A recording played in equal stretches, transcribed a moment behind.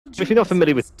If you're not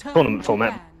familiar with tournament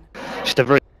format, just a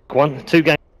very quick one. 2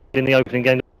 games in the opening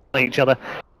game to play each other.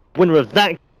 Winner of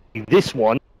that game, this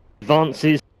one,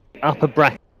 advances upper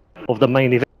bracket of the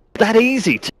main event. That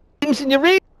easy. 2 teams in your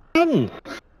region.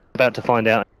 About to find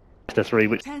out after 3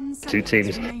 which 2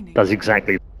 teams does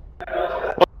exactly.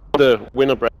 The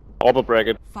winner bracket, upper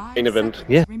bracket, main event.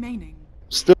 Yeah.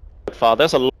 Still far.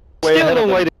 There's a long way Still ahead a long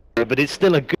of way them. to go, but it's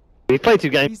still a good. You play 2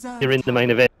 games, you're in the main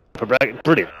event. Upper bracket,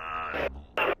 brilliant.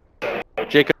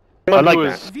 Jacob, I like who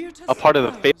that. is a part of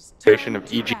the federation of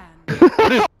EG.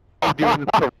 What is doing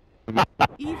this?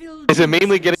 Is it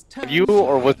mainly getting you,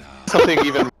 or was something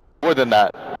even more than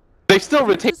that? They still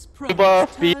retain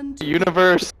buff, the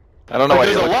universe. I don't know why.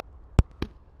 There's a lot.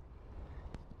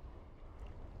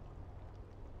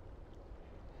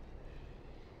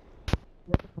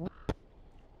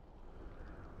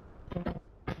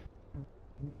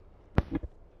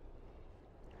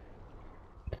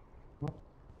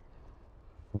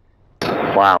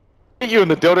 Wow. You in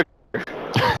the Dota.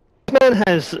 This man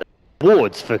has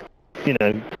awards for, you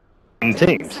know,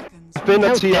 teams. Been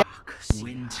a TR.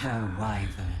 Winter Wyvern.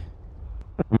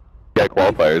 Yeah,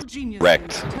 qualifiers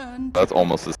wrecked. That's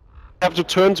almost as. Have to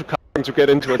turn to covering to get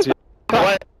into a TR.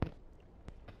 What?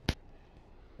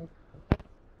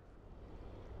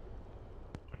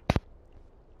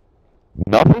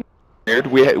 Nothing weird.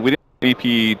 We didn't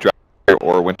VP draft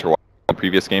or winter Wild in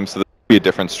previous games, so this would be a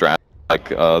different strat. Like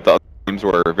the other teams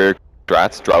were very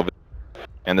strats, Draven,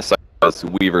 and the second was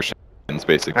Weaver shenanigans,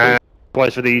 basically.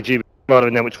 Twice for the EG, rather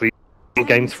than that which we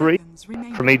game 3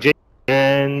 from EG,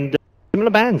 and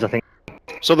similar bands, I think.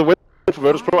 So the win for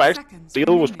Virtus.Pro actually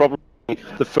deal was probably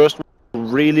the first one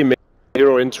to really make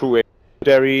hero into a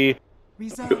very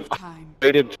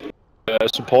rated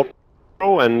support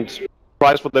pro, and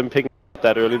prize for them picking up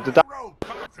that early.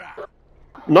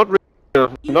 Not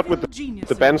really, not with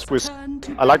the band squish.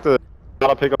 I like the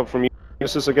dollar pickup from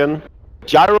Unisys again.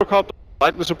 Gyrocopter,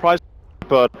 slightly surprised,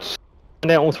 but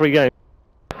And out all 3 games.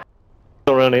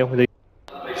 So earlier with the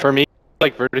For me,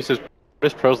 like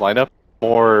Virtus.Pro's lineup,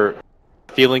 more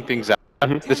feeling things out.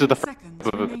 This is the first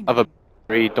of a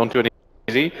three. Don't do anything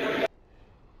easy.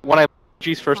 When I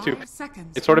G's first 2,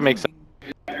 it sort of makes sense.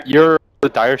 You're the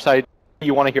dire side.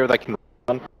 You want to hear that can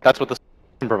run. That's what the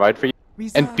can provide for you.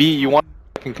 And B, you want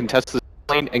to can contest the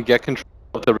lane and get control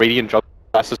of the Radiant jump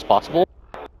as fast as possible,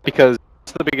 because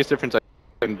that's the biggest difference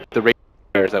in the Radiant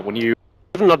is that when you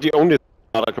even not the only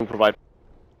that I can provide.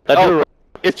 That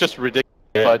it's just ridiculous,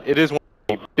 but it is one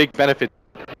of the big benefits.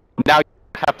 Now you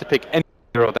have to pick any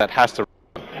hero that has to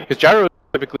run. Because Gyro is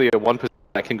typically a 1 position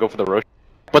that can go for the Rosh,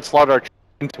 but Slaughter Archer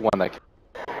into one that can.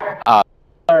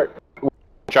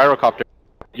 Gyrocopter,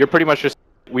 you're pretty much just,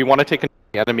 we want to take the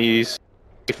enemy's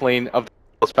safe lane of the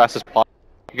as fast as possible,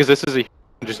 because this is a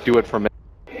just do it for a minute.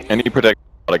 And you protect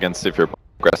against if you're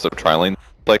aggressive trialing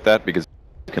like that, because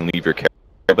you can leave your character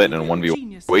a bit in a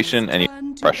 1v1 situation and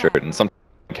you pressure it, and sometimes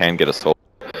can get a soul.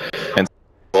 And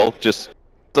well, just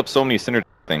up so many synergy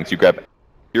things. You grab a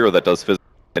hero that does physical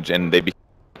damage and they become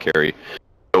carry.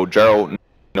 So Gyro,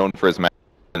 known for his match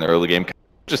in the early game, can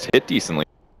just hit decently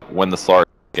when the Slar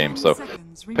game. So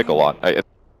pick a lot.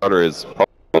 Starter is probably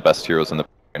the best heroes in the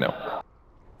right now.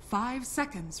 5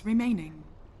 seconds remaining.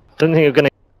 Don't think you're going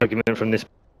to get an argument from this.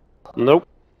 Nope.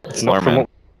 Not from Slarman.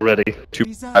 already.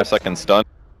 5 seconds stun,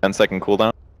 10-second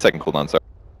cooldown. Second cooldown, sorry.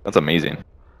 That's amazing.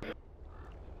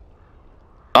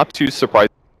 Not too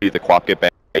surprised to see the Quap get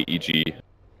banned by EG.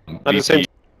 At the same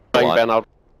time, ban out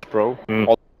Pro.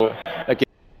 Also, again,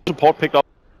 support picked up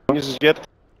uses yet.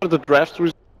 The drafts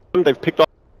they've picked up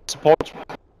support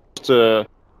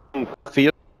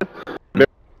field.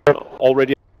 They're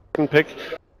already a pick.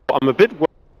 I'm a bit worried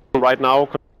right now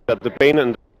that the Bane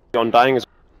and the Undying is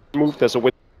moved as a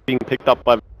win being picked up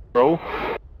by Pro.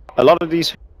 A lot of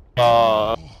these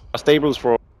are stables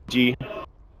for G.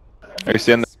 I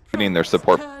understand that their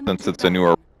support since it's a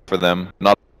newer for them.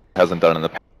 Not hasn't done in the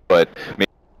past, but maybe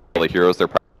all the heroes they're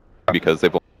practicing because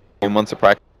they've only 2 months of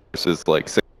practice versus like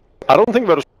 6. I don't think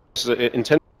Virtus is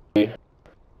intentionally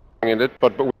in it,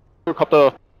 but with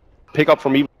Helicopter pick up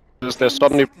from evil, they're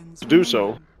suddenly to do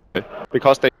so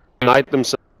because they denied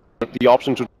themselves the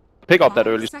option to pick up that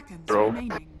early throw.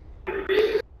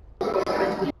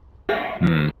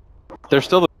 There's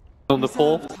still the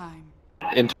pull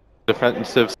into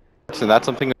defensive, and that's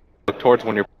something to look towards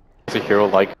when you're a hero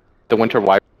like the Winter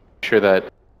Wyvern. Make sure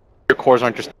that your cores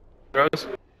aren't just heroes.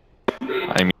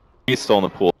 I mean, he's still in the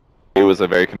pool. It was a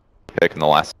very competitive pick in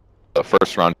the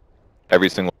first round, every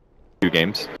single 2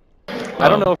 games. I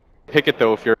don't know if you pick it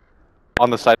though if you're on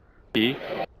the side of P.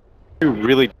 You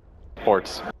really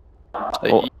ports.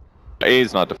 Well, A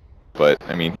is not, but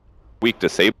I mean, weak to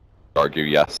Saber, I'd argue,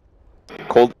 yes.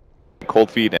 Cold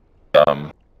Feet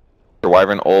and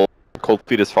Wyvern ult. Cold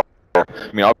Feet is far. I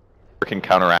mean, obviously can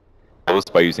counteract those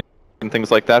by using and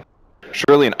things like that.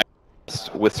 Surely an ice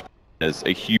with is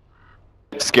a huge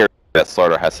scare that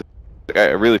starter has to.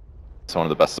 I really think it's one of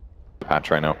the best in the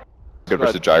patch right now. Good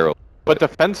versus Gyro. But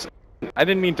defense, I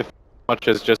didn't mean defense as much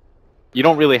as just you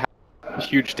don't really have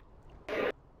huge.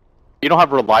 You don't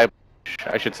have reliable,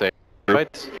 I should say,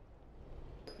 right?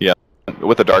 Yeah,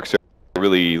 with the Dark Seer,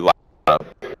 really. I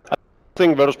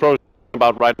think Virtus.Pro is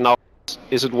about right now.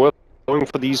 Is it worth going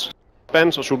for these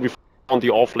spans, or should we on the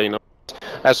off lane?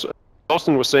 As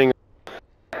Austin was saying,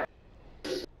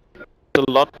 a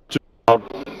lot to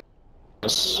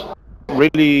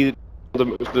really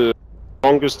the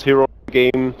strongest hero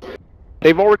game.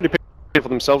 They've already picked it for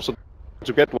themselves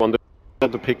to get one.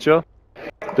 The picture,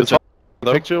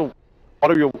 picture.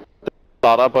 What are your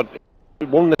starter? But it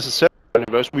won't necessarily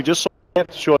universe. We just saw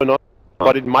it, sure enough,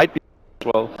 but it might be as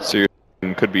well. So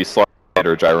you could be Slot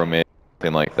or Gyro Mid,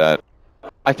 something like that.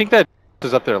 I think that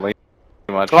is up there lane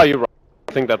too much. Oh, you're right.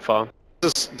 I think that far.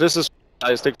 This is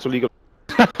I stick to League of.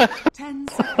 10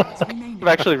 seconds remaining. I've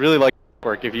actually really like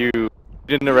work if you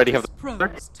didn't already have the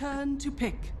Pro's turn to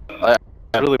pick.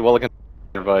 really well against,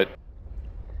 but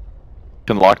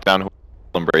Can lock down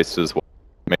Embrace as well.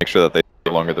 Make sure that they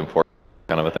stay longer than 4,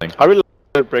 kind of a thing. I really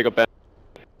like break up band.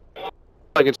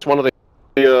 Like it's one of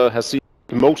the has seen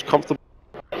the most comfortable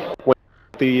when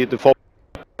the fall.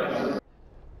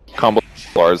 Combo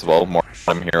as well, more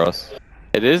bottom heroes.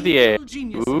 it is the A.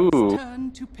 Genius's Ooh,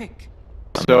 turn to pick.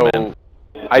 so Man.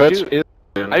 I do.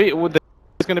 I mean, well,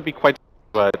 it's going to be quite,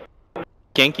 but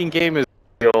ganking game is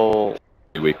still.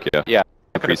 Weak, yeah. Yeah,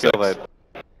 I kind of feel that.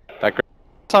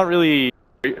 It's not really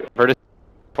Virtus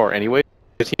for anyway.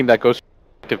 The team that goes for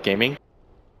active gaming.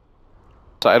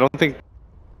 So I don't think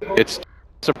it's a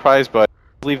surprise, but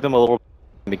leave them a little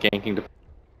in the ganking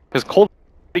because Cold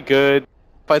pretty good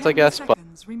fights, I guess. But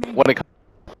when it comes,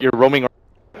 you're roaming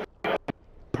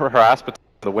harass, but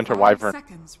the Winter Wyvern.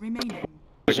 Seconds remaining.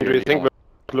 Do you think we're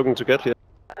looking to get here?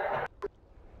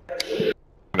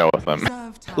 No with them.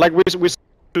 Reserve time. Like we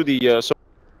to the so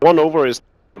one over is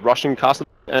Russian castle,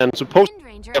 and supposed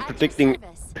Ranger to at your predicting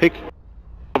service. pick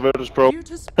Virtus.Pro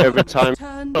Virtus.Pro every time.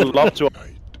 turn I love to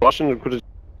Russian could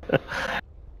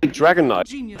Dragon Knight.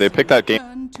 Genius's They picked that game.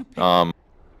 turn to pick.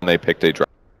 They picked a Drow,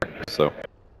 so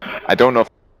I don't know if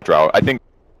Drow. I think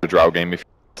the Drow game, if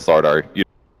you start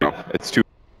it's too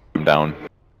down.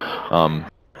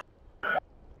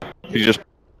 You just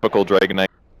typical Dragon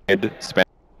Knight, spam,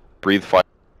 breathe fire.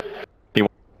 He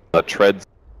wants treads,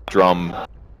 drum,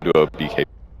 do a BK.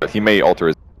 But he may alter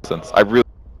his sense. I really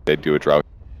think they'd do a Drow.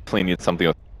 Definitely need something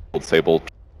with old Sable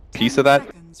piece of that.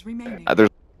 Seconds remaining. There's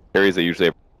areas that usually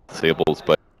have Sables,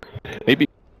 but maybe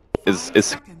is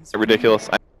ridiculous.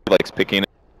 I likes picking it.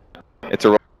 It's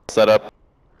a setup,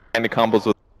 kind of combos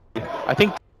with. I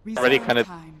think already kind of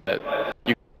Time.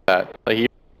 you like he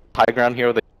high ground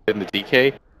hero that in the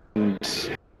DK, and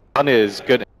one is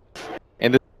good,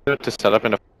 and this to set up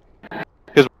in a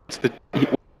because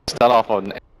start off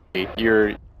on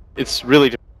it's really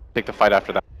just take the fight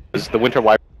after that. Because the Winter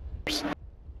Wyvern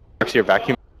your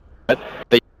vacuum,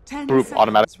 they 10 group seconds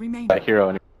automatically remaining. that hero.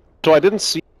 And So I didn't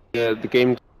see the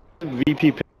game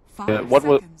VP pick. 5 what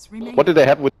seconds remaining. What did they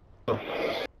have with? It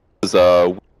was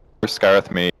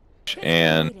Skyreth Mage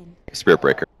and Spirit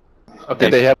Breaker. Okay,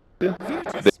 they have.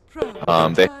 Virtus.Pro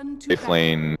They turn to safe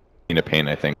lane Nina Pain,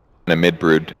 I think, and a mid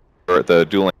brood. Or the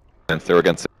dual lanes they were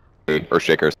against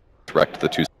Earthshakers. Wrecked the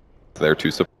two. Their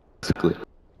two basically.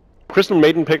 Crystal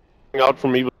Maiden picking out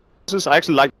from Evil. I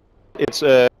actually like. It's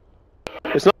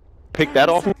not picked that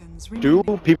often. Do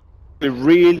people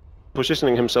really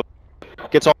positioning himself?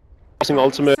 Gets off using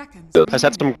ultimate. Has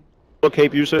had some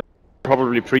cape user,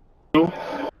 probably pre.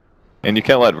 And you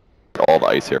can't let all the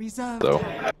ice here. So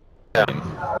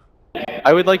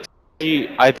I would like to see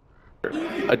either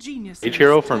a Genius Mage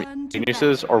hero from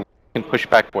Geniuses or can push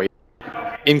back weight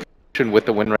in conjunction with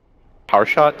the win rate power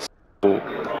shots. So,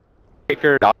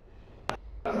 Kicker,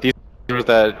 these heroes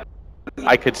that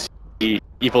I could see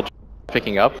Evil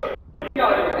picking up.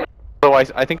 So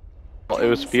I think it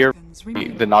was Fear,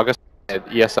 the Naga at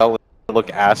ESL look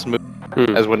as smooth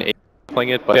as when A playing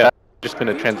it, but that's just been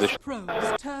a transition.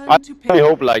 I really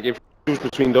hope, like, if you choose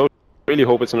between those, I really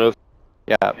hope it's another.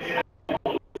 Yeah.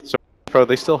 So, Pro,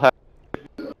 they still have.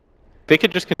 They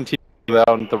could just continue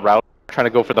down the route, trying to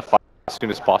go for the fight as soon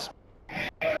as possible.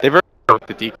 They've already with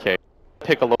the DK.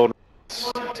 Pick alone,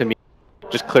 to me,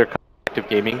 just clear active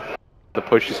gaming. The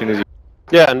push as soon as you.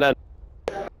 Yeah, and then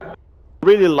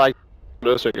really like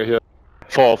Berserker here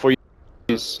for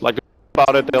like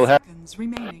about it, they'll have Seconds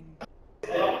remaining.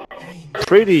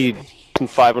 pretty decent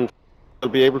 5-on-5. They'll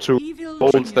be able to Evil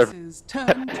Holds their- geniuses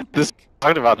turn to This pick.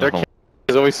 talked about their Uh-huh.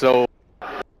 is always so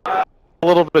a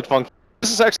little bit funky.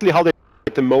 This is actually how they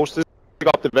make the most. This pick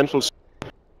up the vengeful.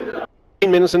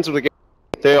 15 minutes into the game,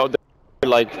 they're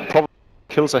like probably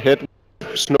kills ahead,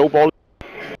 snowball.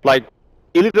 Like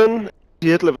Illidan, he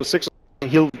hit level 6.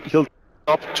 He'll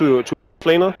up to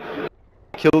flaner,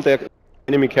 kill their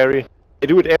enemy carry. They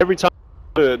do it every time.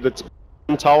 The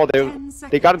tower, 10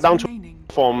 they got it down seconds to remaining.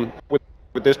 form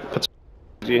with this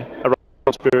particular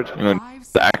around spirit. You know,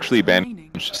 5 to actually seconds remaining.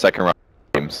 banish second round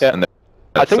games. Yeah. And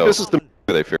I think so this is the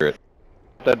they fear it.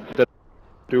 that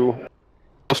do.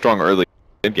 So strong early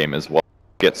mid game as well.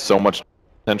 Get so much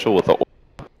potential with the.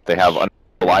 They have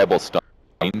unreliable stun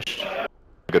range.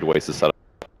 Good ways to set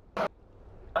up.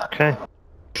 Okay.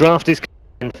 Draft is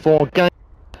in 4 games.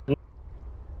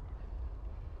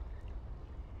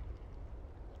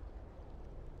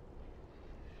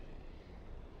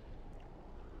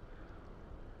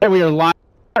 Hey, we are live.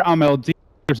 I'm LD.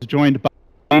 Joined by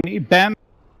Ben.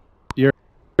 Your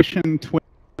twin.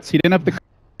 He didn't have the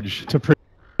courage to predict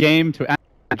the game to act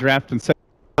the draft and set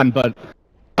on, but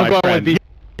I'm my going friend, with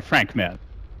Frank, man.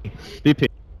 VP.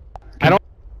 I don't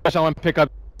I want to pick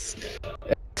up. This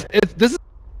is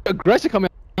aggression coming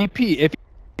on AP. If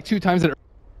 2 times it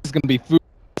is going to be food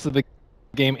for the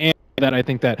game, and that I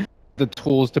think that the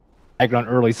tools to background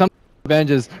early. Some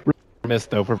advantages missed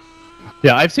though. For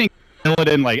Yeah, I've seen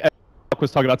Illidan, like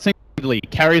was talking about, singly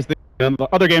carries the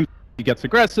other games. He gets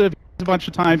aggressive a bunch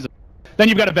of times. Then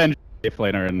you've got to avenge a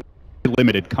flaner and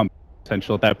limited comp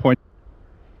potential at that point.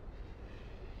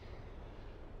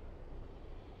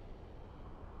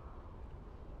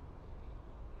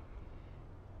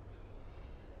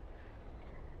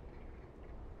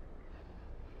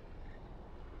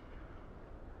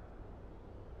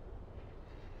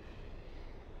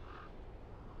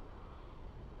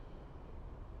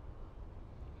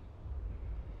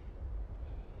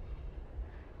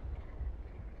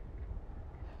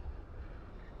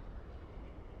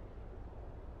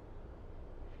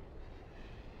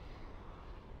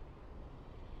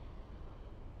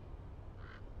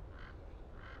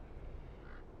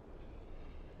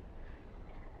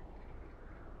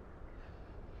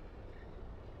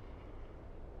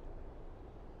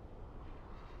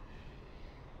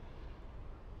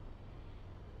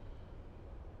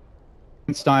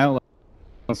 Style,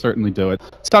 I'll certainly do it.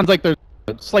 Sounds like there's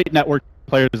a slight network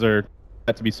players are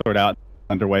set to be sorted out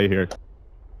underway here.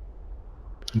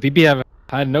 VP have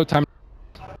had no time.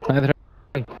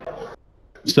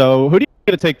 So who do you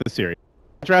get to take this series?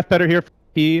 Draft better here for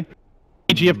P.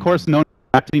 EG, of course, known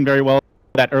for acting very well.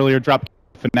 That earlier drop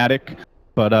Fnatic,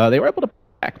 but they were able to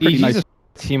back pretty EG's nice. a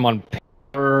team on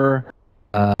paper.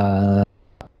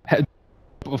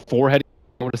 Before heading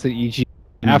over to the EG,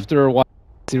 after a while,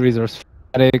 series are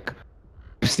static.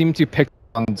 Seem to pick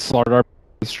on Slardar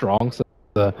strong, so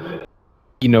the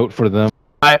keynote for them.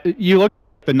 You look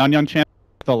at the Nanyang champ,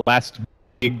 the last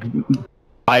big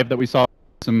 5 that we saw,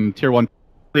 some tier 1,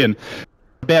 and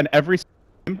ban every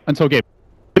game until game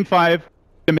 5,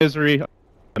 the misery,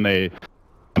 and they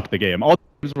jumped the game. All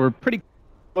teams were pretty good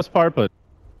for the most part, but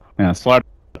yeah, Slardar,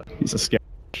 he's a scam.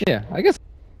 Yeah, I guess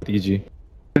EG.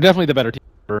 They're definitely the better team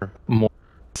for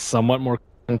somewhat more,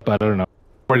 but I don't know.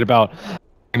 Worried about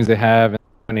games they have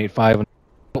and 8-5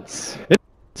 else.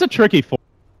 It's a tricky form.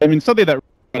 I mean, something that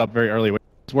got up very early, which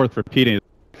is worth repeating.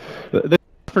 The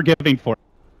forgiving for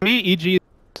me, EG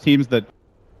teams that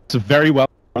it's very well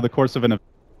over the course of an event,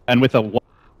 and with a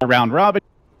round robin,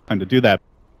 time to do that.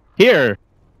 Here,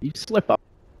 you slip up,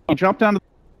 you drop down to the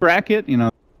bracket, you know,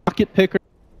 pocket picker.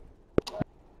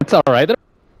 It's all right.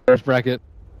 There's bracket.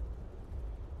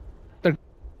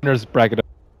 There's bracket of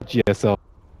GSL,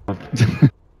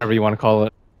 whatever you want to call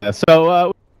it. Yeah,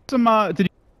 so, did you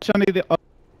watch any of the others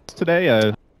today?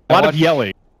 A lot of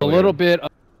yelling. A little bit of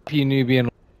P newbie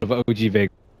and a lot of OG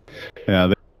Vegas.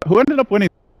 Yeah, who ended up winning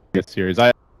this series?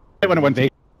 I when it went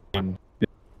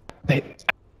Vegas.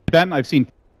 Then I've seen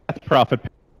Profit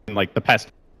in like the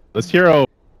past. This hero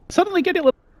suddenly getting a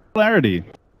little clarity.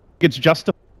 It's just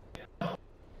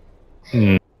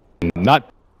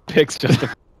Not picks, just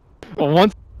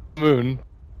once moon.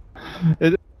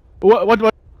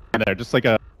 what there? Just like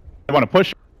I want to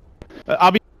push.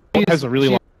 Obviously, has a really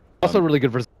long. Also really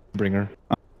good for Bringer.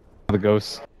 The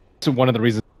Ghost. So one of the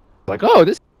reasons, like, oh,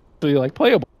 this is really like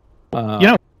playable.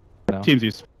 Teams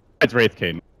use besides Wraith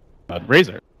King,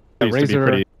 Razor. Used to be Razor,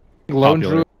 pretty Lone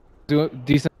popular. Druid, do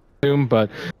decent zoom, but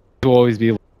will always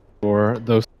be for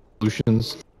those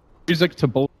solutions. music to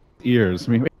both ears.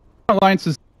 I mean,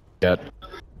 alliances yet.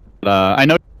 But, I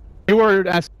know You were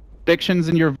asking predictions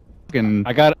in your and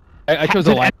I chose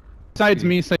a line. Besides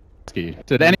me saying Ski,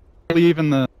 did anyone believe in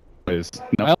the boys?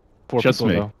 No, Well, 4 just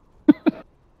people, me.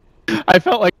 though. I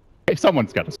felt like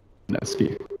someone's got to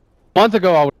Ski. A month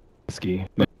ago, I was Ski.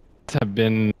 The have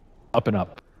been up and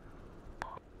up.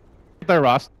 Their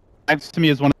roster to me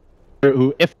is one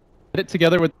who, if they get it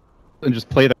together with and just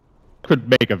play that, could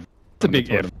make a. It's a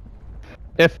big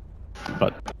if,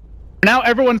 but now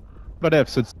everyone's but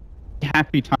ifs. It's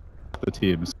happy time for the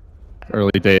teams.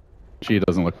 Early day, she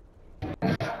doesn't look.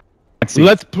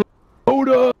 Let's play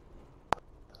Oda.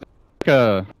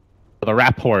 The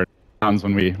rap horde sounds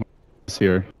when we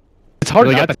here. It's hard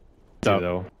Really not got to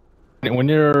though. When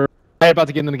you're right about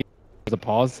to get into the game, there's a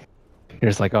pause. You're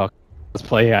just like, oh, let's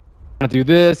play. I'm gonna do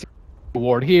this.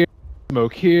 Award here,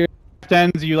 smoke here.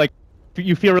 Ends you like,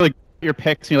 you feel really good at your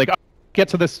picks. And you're like, oh, get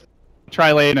to this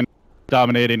tri lane and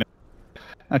dominating.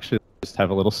 Actually, just have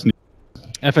a little sneak.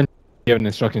 FN given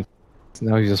instructions.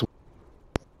 Now he's just.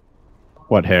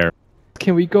 What hair?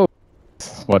 Can we go?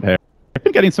 What hair? I've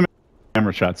been getting some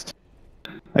camera shots. Too.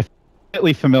 I feel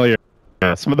slightly familiar.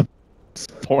 Some of the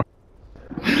four.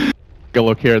 Go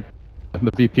look here at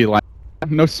the VP line.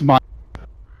 No smile.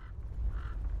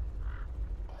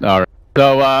 All right.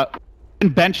 So,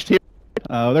 benched here.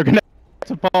 They're gonna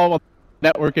to Paul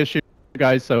network issue,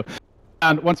 guys. So,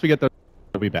 and once we get those,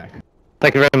 we'll be back.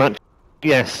 Thank you very much.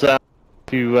 Yes,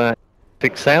 to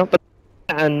fix out, but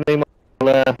and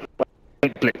meanwhile,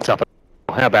 blitz up.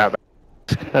 How about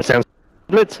that? That sounds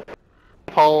blitz.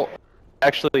 Paul,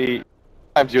 actually,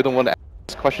 sometimes you're the one that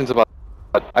asks questions about.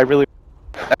 But I really,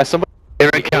 as somebody, Here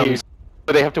it comes.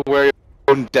 they have to wear your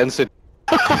own density.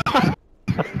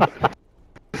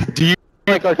 Do you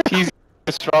think our TZ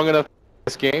is strong enough in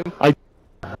this game? I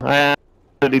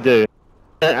absolutely do.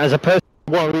 As a person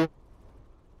worried,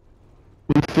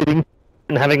 fitting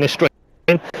and having a straight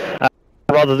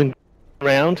rather than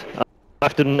around, I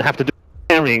often have to do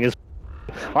carrying as.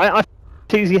 I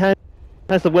TZ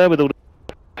has the wherewithal.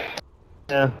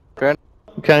 Yeah.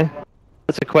 Okay.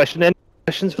 That's a question. Any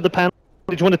questions for the panel?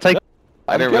 Did you want to take?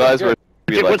 I didn't realize we're.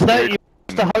 What's that? You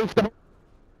the host?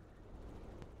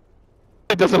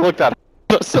 It doesn't look that.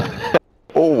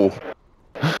 Oh.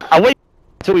 I'll wait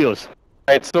till yours.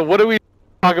 Alright, so what do we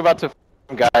talk about to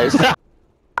guys?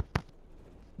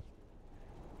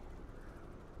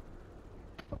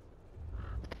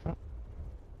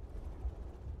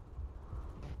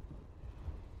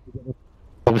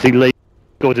 Obviously, Lee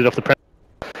scored it off the press.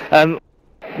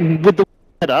 With the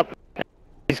setup,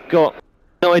 he's got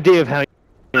no idea of how.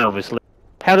 Obviously,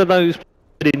 how do those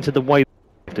fit into the way?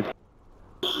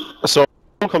 So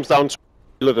it comes down to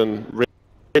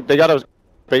and they got a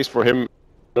base for him.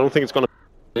 I don't think it's gonna be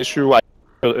an issue.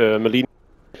 Malene,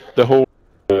 the whole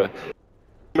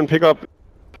pickup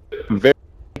very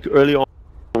early on,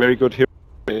 very good here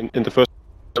in the first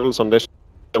levels unless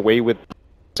away with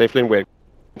safe lane where you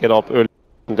get up early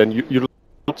and then you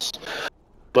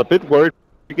a bit worried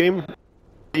the game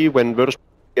when Virtus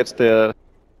gets the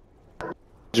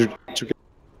to get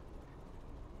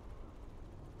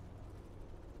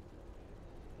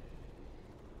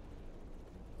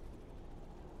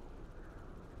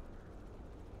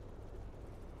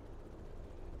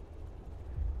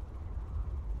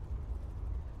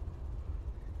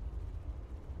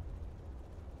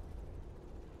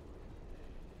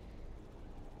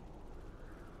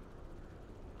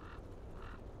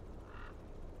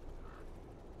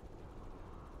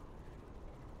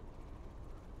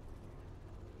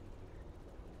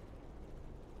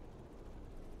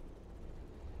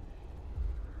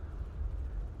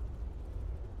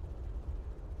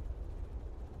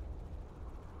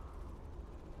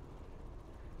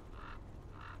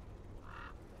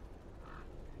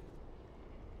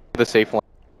The safe line,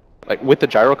 like with the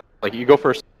gyro, like you go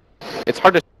first. It's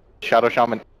hard to Shadow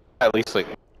Shaman at least like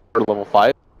for level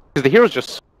 5 because the hero's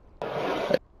just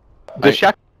the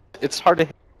shack. It's hard to.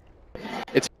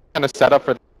 It's kind of set up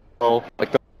for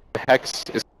like the hex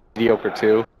is mediocre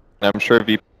too. I'm sure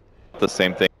VP the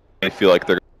same thing. I feel like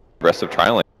they're aggressive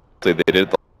trialing. They did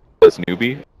it as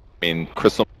newbie. I mean,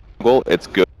 Crystal Jungle, it's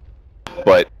good,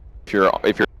 but if you're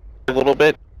a little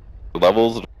bit, your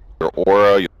levels, your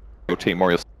aura, you rotate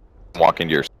more, you'll walk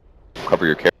into your cover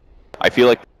your carry. I feel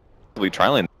like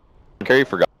trialing carry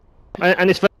forgot. And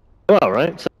it's very well,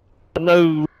 right? So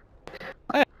no.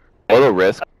 A little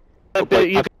risk. But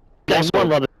you game 1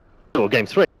 rather or game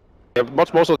 3.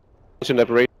 much more so in that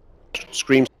rate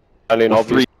screams and Well,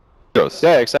 3 goes.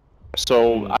 yeah, exactly.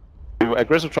 So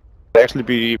aggressive try actually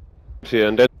be here,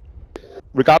 and then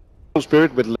regardless of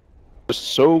spirit with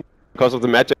so because of the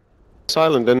magic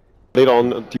style, and then later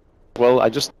on well, I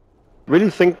just really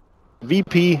think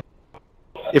VP,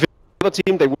 if it's another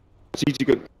team, they would CG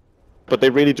good, but they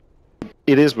really do.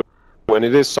 It is when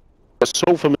it is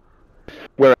so familiar.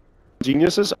 Whereas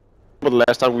geniuses, for the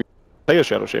last time we play a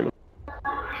Shadow Shaman.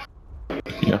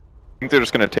 Yeah. I think they're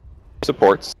just going to take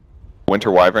supports,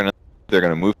 Winter Wyvern, and they're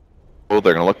going to move. They're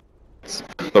going to look.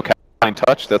 They'll cast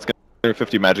touch. That's going to be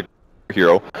 50 magic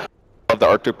hero. Of the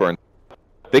Arctic Burn,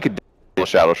 they could kill a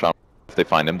Shadow Shaman if they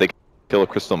find him. They could kill a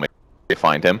Crystal Mage if they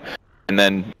find him, and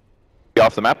then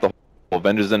off the map, the whole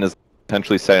Vengeance is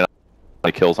potentially setting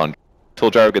up kills on until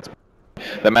Gyro gets.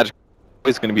 That magic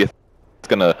is going to be it's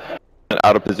going to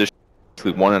out of position,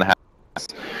 1.5,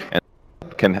 and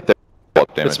can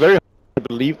up damage. It's very hard to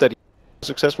believe that he's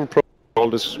successful pro all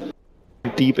this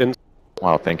deep in.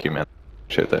 Wow, thank you, man.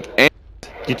 Appreciate that. And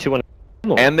Did you want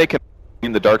to? and they can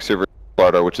in the Dark Server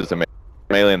Slardar, which is a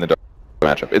melee in the Dark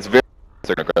matchup. It's very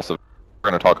aggressive. We're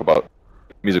going to talk about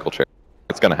musical chair.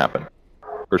 It's going to happen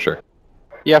for sure.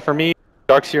 Yeah, for me,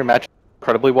 Darkseer matches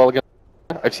incredibly well against.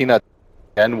 I've seen that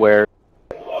again where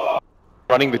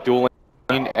running the dual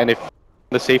lane, and if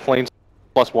the safe lane's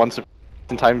 +1,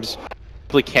 sometimes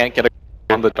simply can't get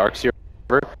on the Darkseer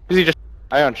because he just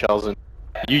ion shells and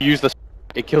you use the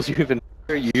it kills you even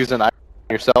better. You use an ion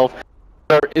yourself.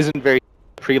 There isn't very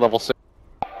pre-level 6,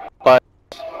 but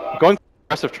going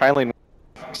aggressive tri-lane,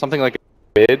 something like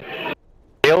a mid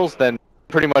fails, then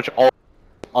pretty much all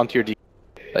onto your D.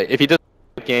 Like, if he does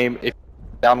the game, if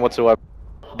down whatsoever,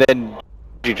 then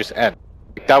you just end.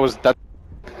 That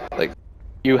like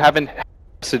you haven't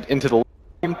into the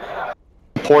lane.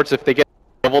 Ports, if they get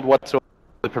leveled whatsoever,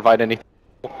 they provide anything.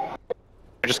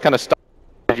 You're just kind of stuck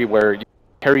where you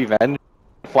carry Venge,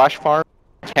 flash farm,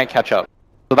 can't catch up.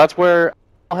 So that's where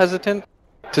I'm hesitant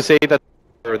to say that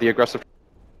the aggressive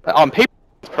on paper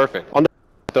it's perfect. On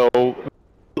the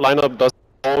lineup does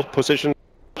all position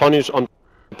punish on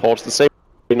ports the same,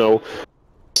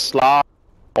 Slar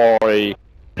or a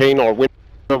Pain or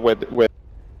Winter with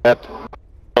that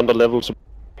on the level. So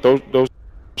those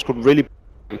could really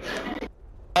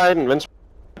and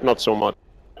not so much.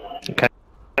 Okay,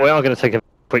 we are going to take a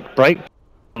quick break.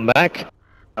 Come back,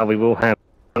 and we will have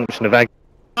a function of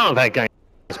our game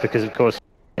because, of course,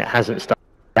 it hasn't started.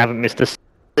 We haven't missed a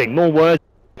thing. More words,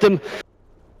 them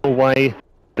away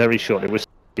very shortly. We'll see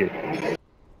you.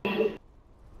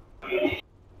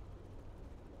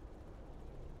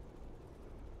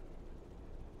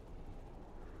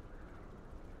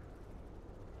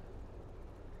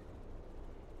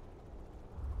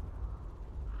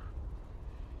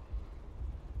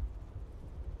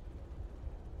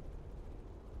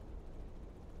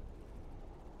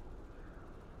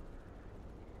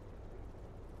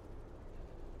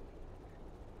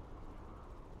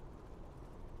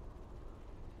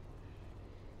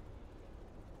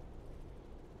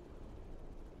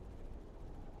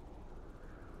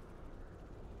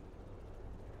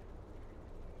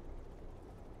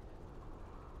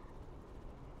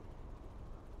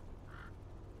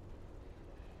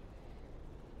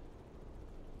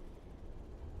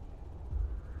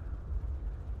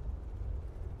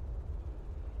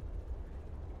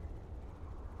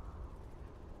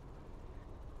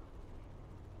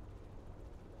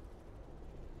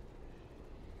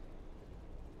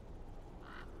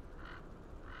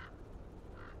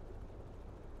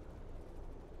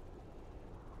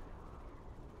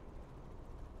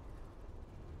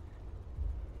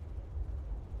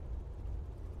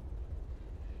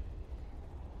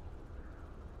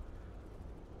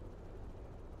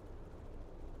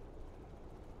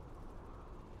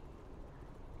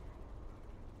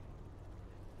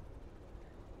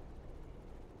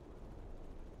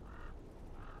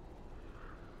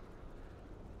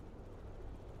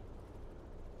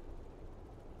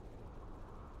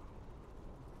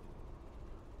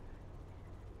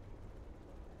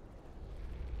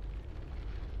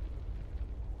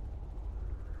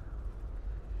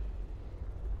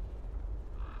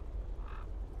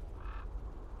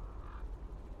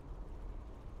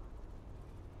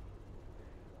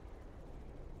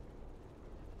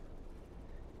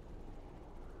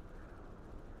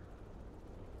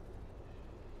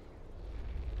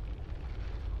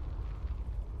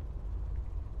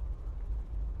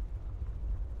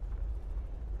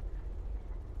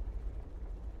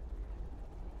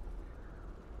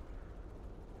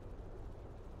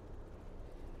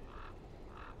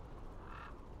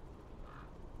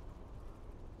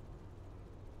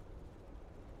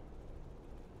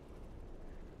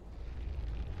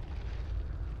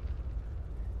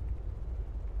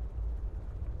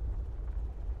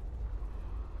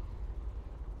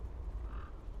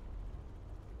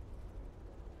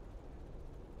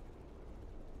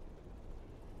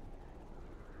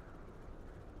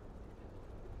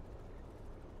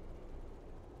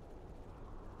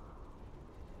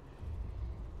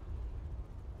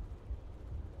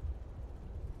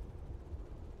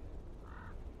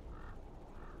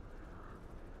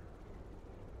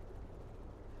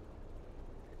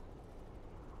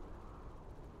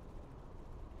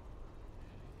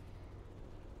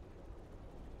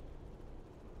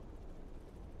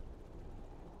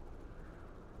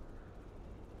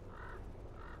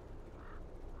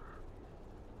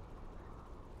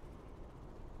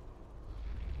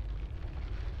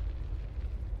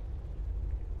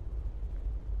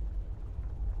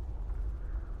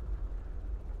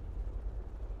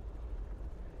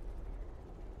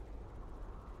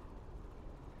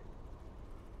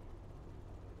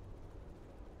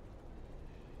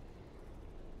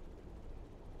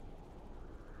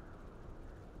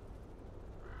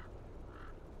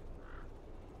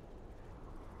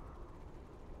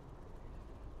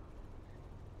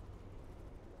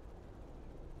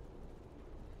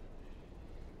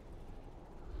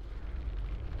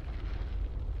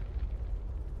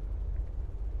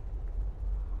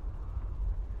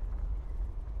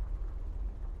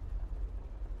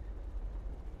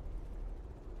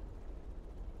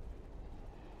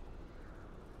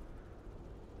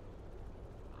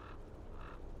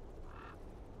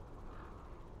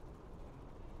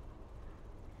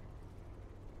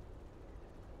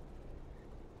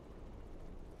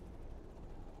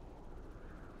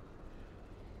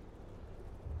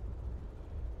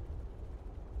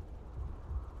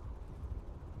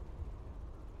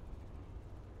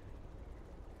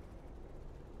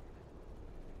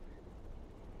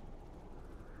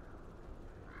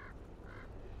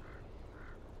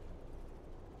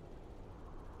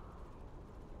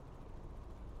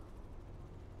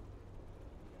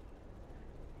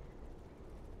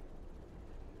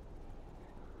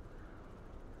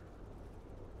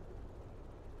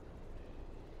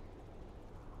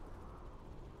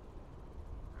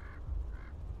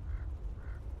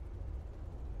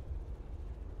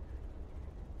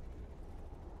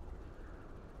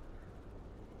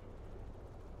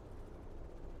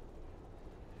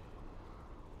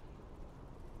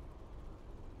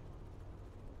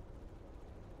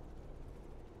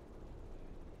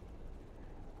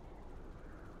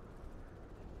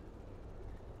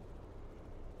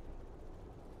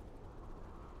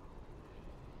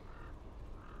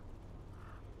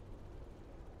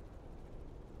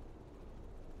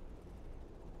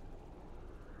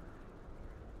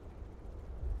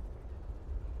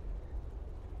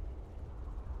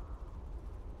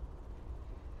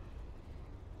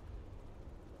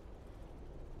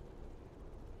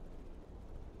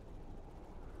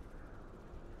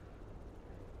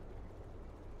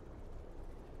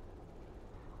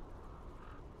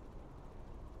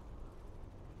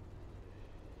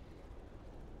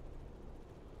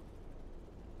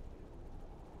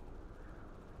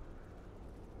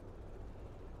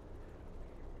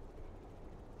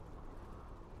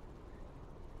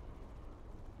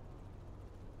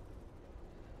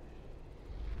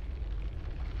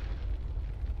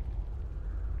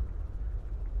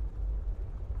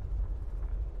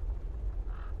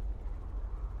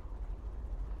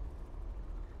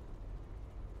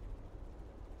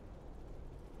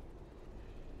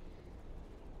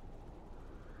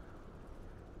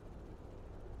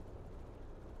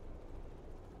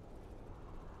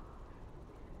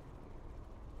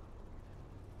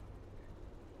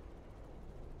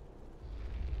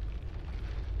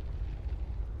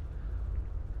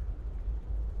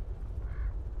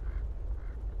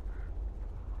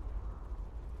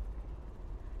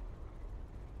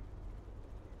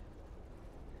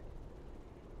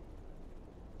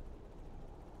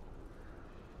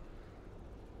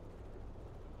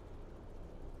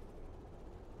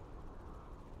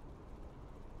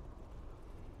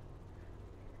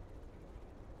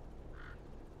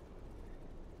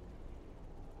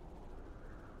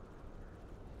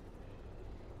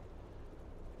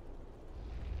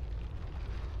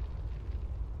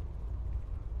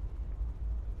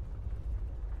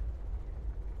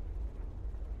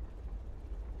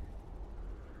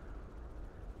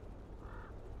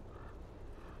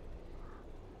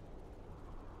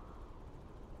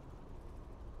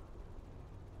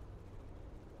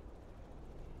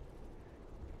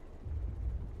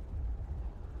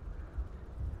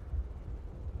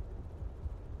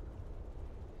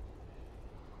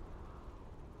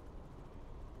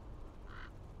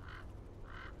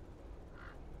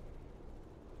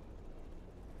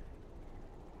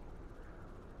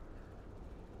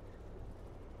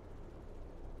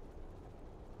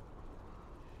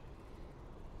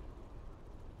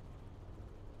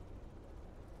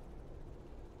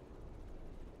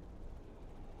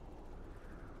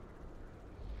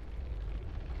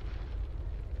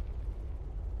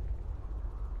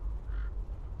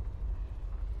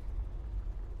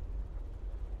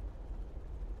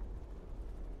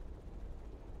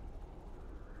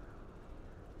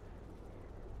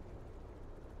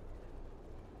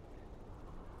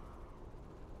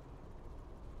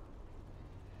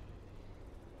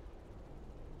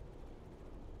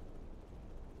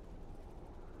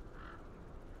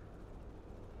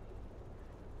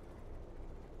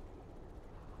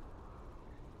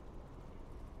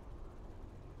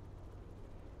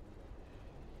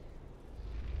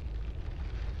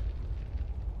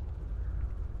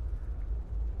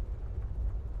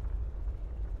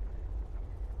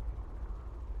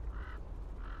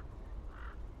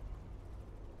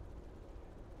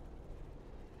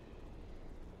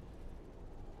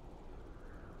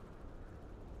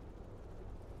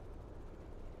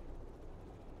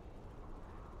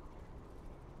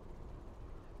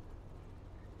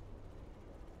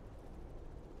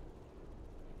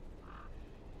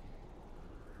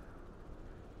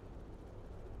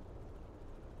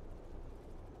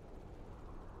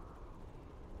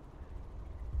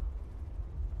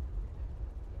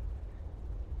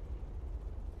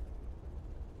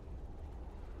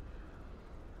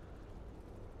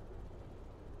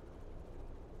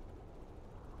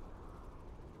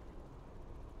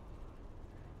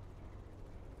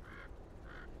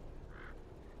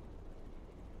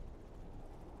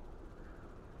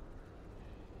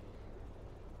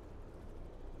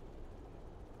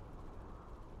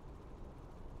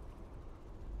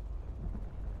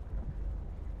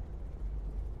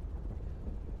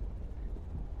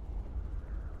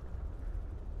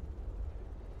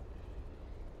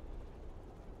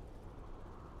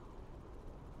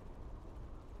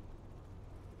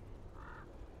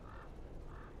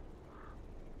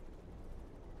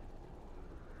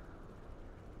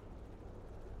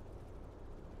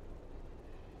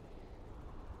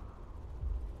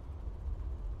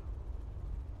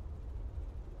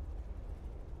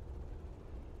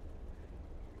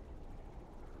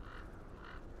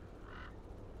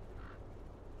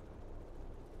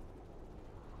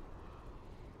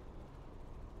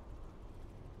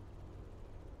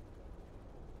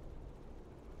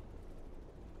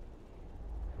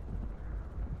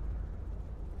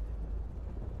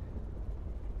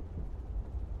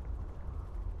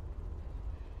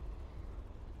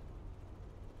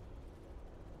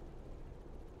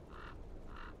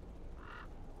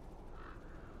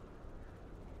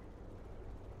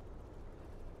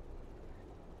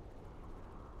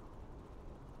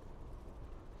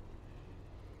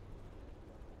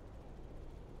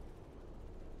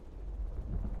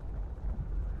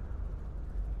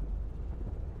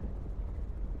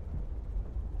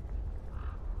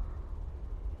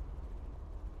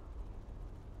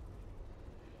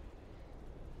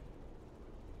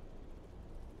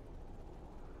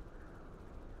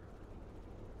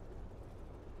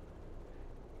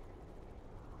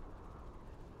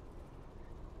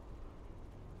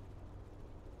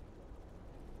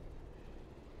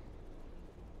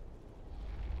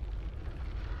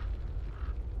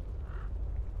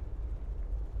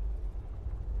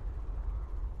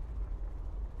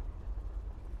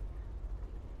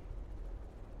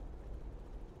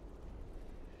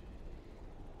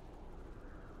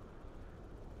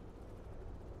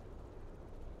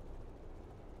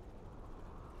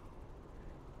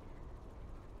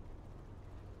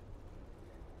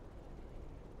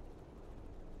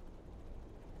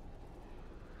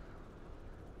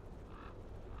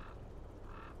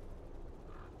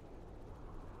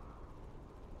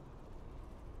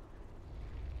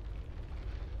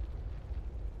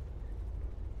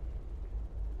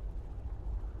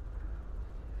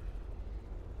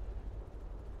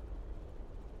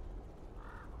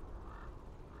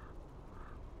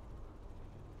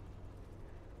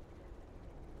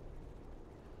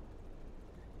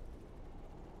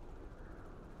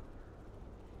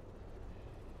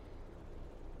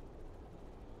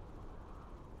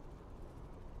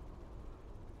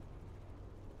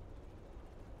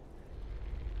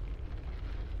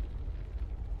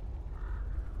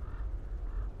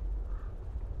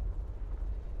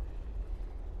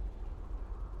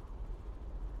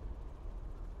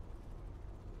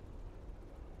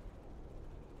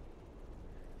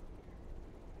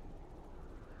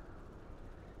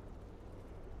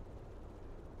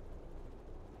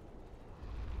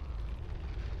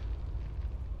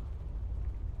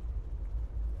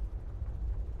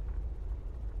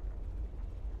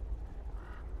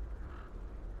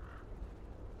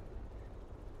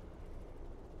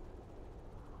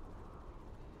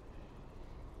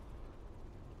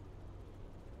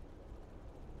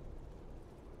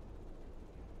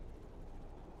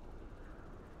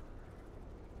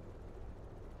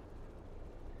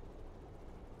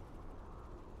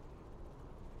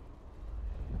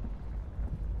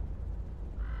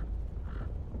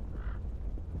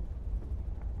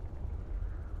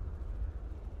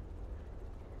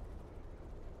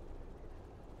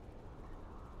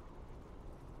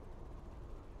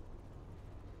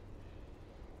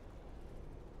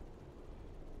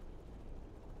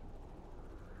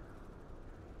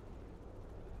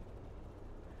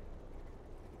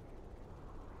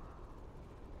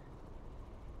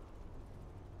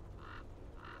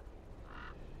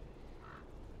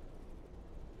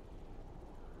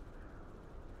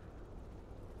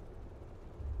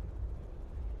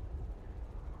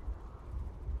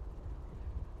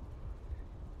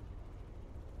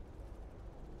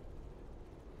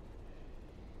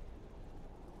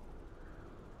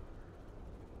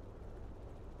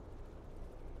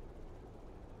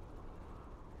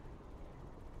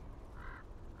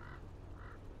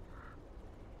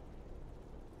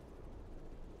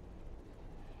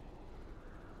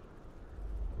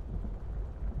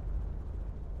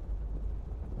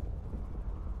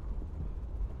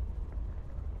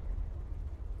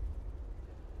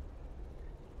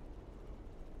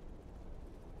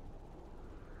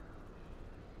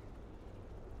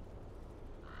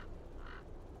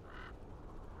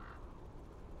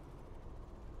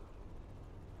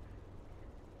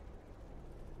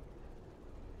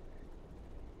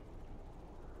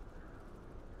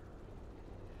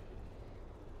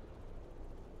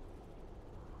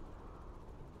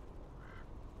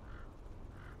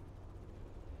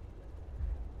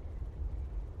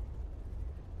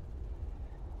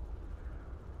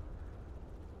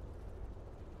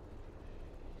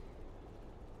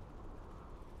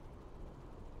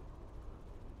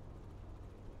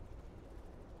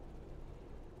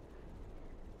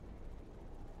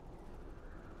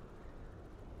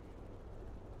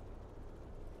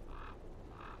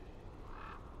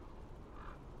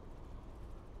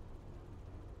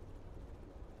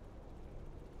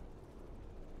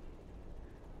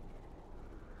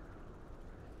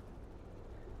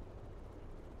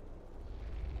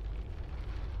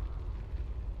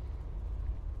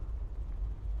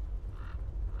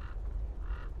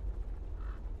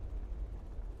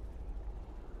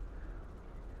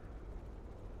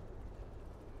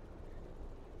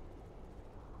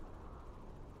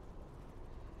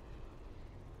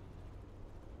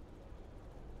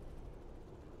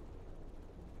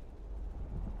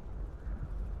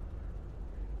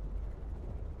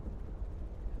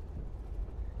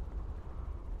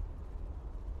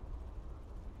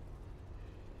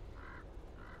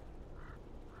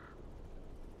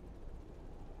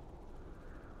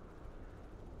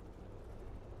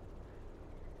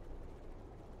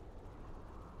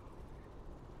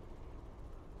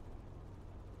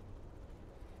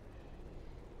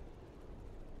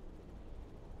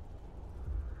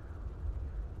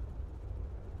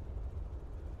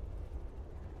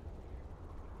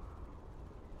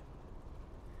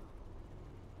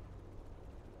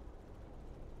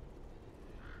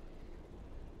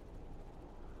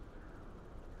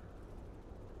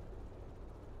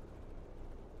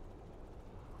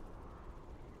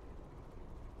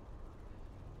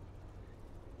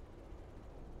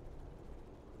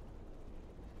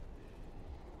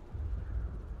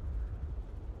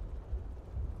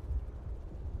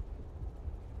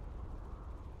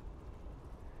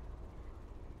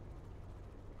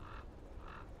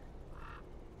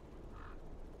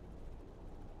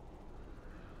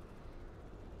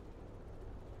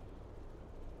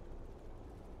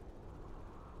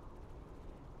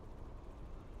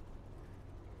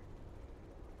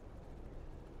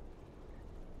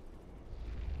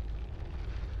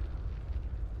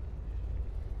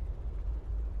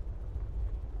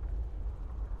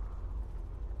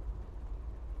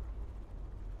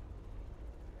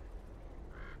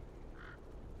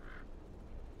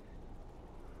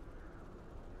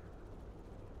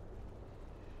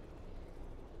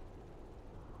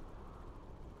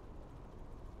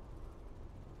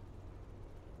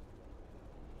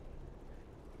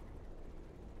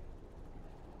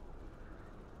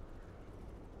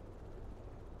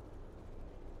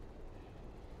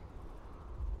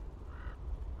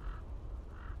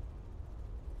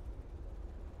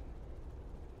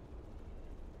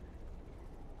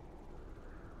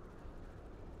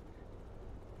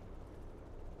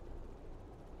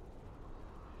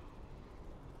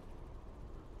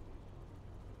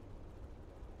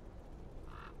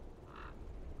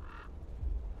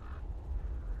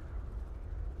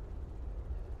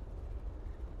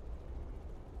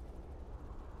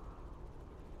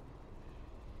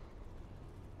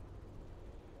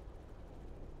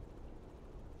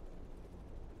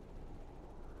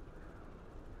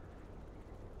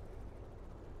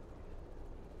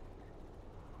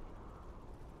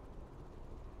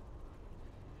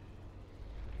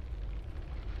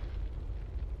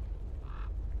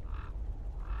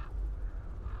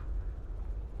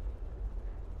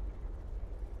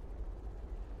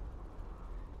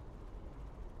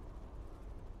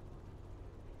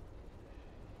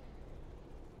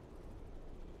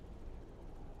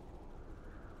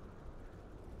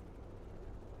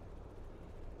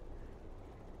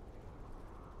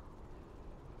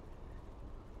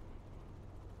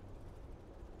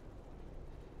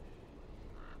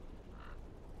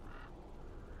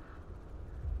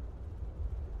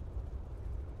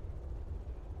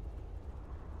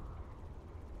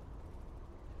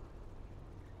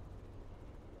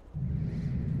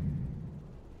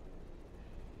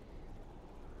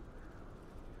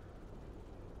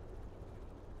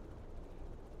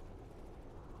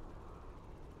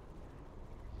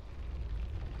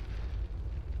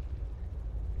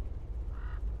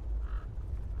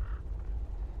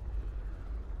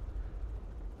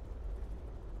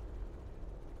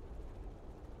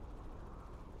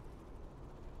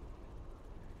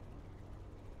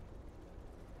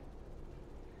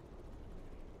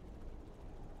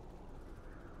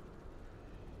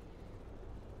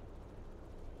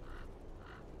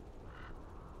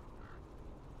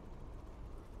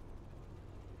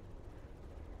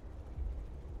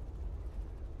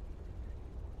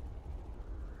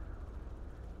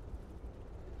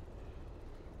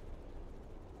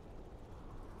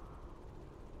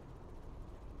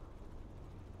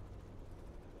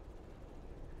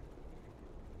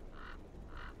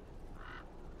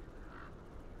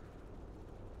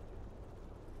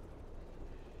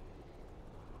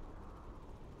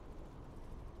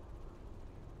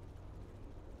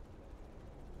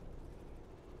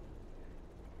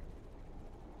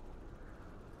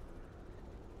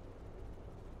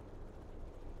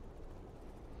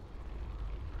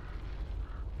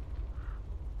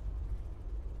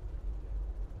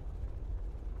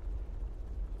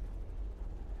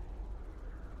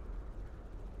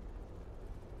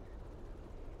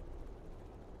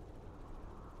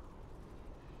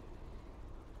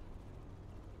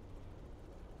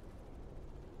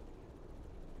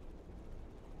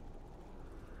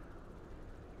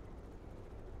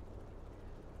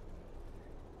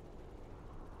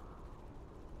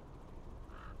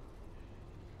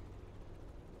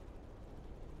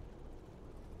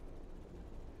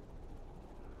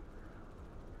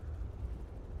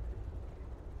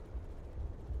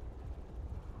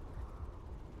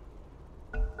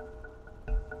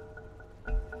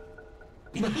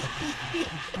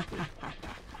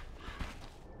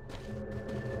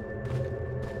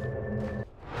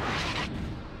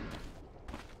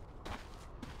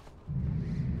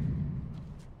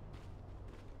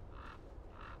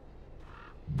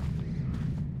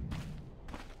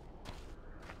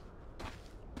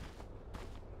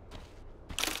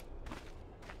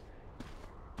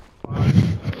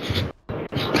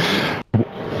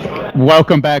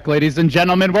 Welcome back, ladies and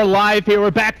gentlemen. We're live here.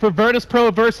 We're back for Virtus.Pro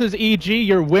versus EG,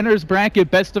 your winners bracket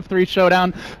best of 3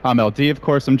 showdown. I'm LD, of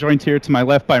course. I'm joined here to my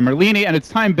left by Merlini, and it's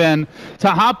time, Ben, to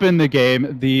hop in the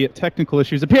game. The technical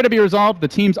issues appear to be resolved. The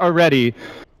teams are ready.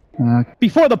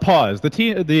 Before the pause,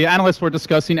 the analysts were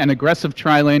discussing an aggressive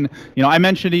tri-lane. You know, I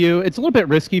mentioned to you, it's a little bit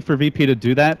risky for VP to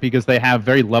do that because they have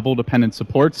very level-dependent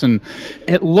supports, and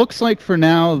it looks like for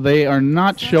now they are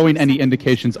not showing any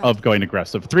indications of going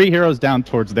aggressive. 3 heroes down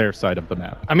towards their side of the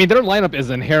map. I mean, their lineup is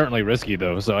inherently risky,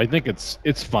 though, so I think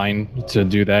it's fine to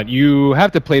do that. You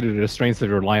have to play to the strengths of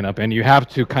your lineup, and you have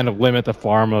to kind of limit the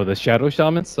farm of the Shadow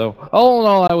Shamans, so all in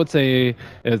all, I would say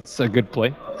it's a good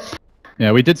play.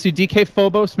 Yeah, we did see DK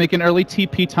Phobos make an early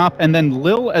TP top, and then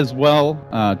Lil as well.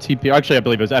 TP, actually, I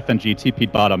believe it was FNG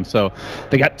TP bottom. So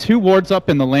they got 2 wards up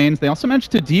in the lanes. They also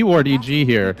managed to D-ward EG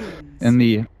here in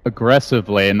the aggressive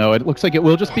lane, though. It looks like it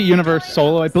will just be Universe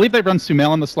solo. I believe they run Sumail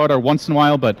on the Slaughter once in a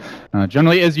while, but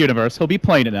generally is Universe. He'll be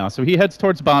playing it now. So he heads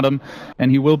towards bottom,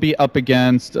 and he will be up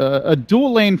against a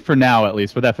dual lane for now, at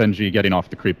least, with FNG getting off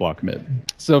the creep block mid.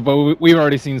 So, but we've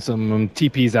already seen some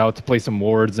TPs out to play some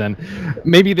wards, and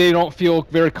maybe they don't feel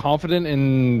very confident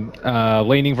in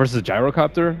laning versus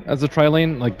Gyrocopter as a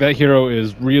tri-lane. Like, that hero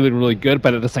is really, really good,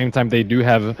 but at the same time, they do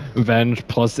have Venge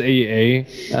plus AA.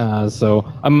 So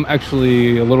I'm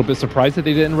actually a little bit surprised that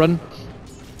they didn't run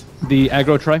the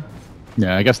aggro try.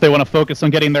 Yeah, I guess they want to focus on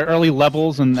getting their early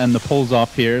levels and the pulls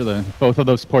off here. Both of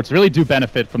those supports really do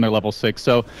benefit from their level 6.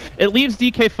 So it leaves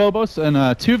DK Phobos in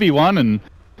a 2v1, and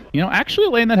you know, actually a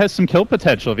lane that has some kill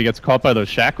potential if he gets caught by those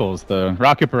shackles. The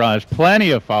Rocket Barrage,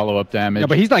 plenty of follow-up damage. Yeah,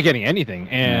 but he's not getting anything.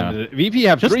 And VP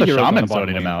have just 3 the heroes on the Shaman bottom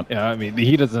zoning lane. him out. Yeah, I mean,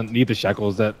 he doesn't need the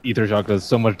shackles. That Ether Shock does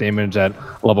so much damage at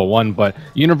level 1. But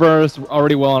Universe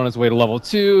already well on his way to level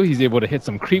 2. He's able to hit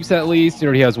some creeps at least. He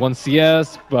already has 1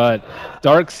 CS. But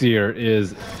Darkseer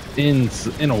is in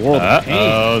a world of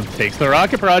pain. Takes the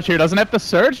Rocket Barrage here. Doesn't have the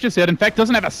Surge just yet. In fact,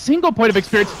 doesn't have a single point of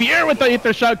experience. Fear with the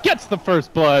Ether Shock gets the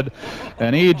first blood.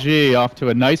 And EG off to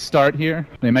a nice start here.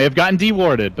 They may have gotten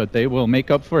dewarded, but they will make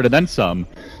up for it and then some.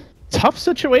 Tough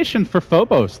situation for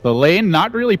Phobos. The lane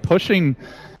not really pushing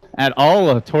at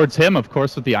all towards him, of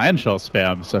course, with the Ion Shell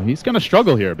spam. So he's going to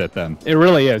struggle here a bit, Ben. It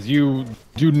really is. You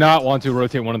do not want to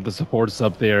rotate one of the supports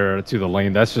up there to the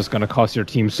lane. That's just going to cost your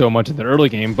team so much in the early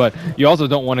game. But you also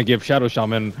don't want to give Shadow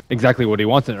Shaman exactly what he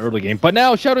wants in the early game. But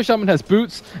now Shadow Shaman has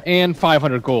boots and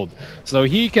 500 gold. So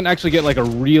he can actually get like a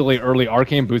really early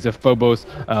arcane boost if Phobos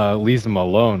leaves him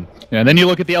alone. Yeah, and then you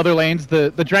look at the other lanes.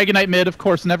 The Dragon Knight mid, of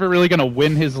course, never really going to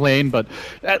win his lane, but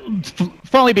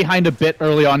falling behind a bit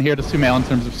early on here to Sumail in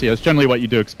terms of CS, generally what you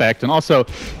do expect. And also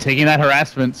taking that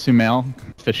harassment, Sumail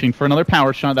fishing for another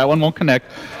power shot. That one won't connect.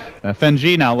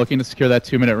 FNG now looking to secure that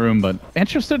 2-minute room, but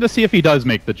interested to see if he does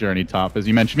make the journey top. As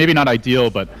you mentioned, maybe not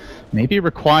ideal, but maybe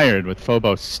required with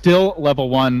Phobos. Still level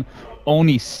 1.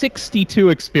 Only 62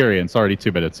 experience, already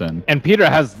 2 minutes in. And Peter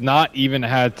has not even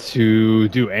had to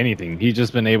do anything. He's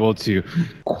just been able to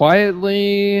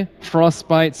quietly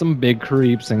frostbite some big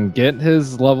creeps and get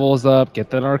his levels up,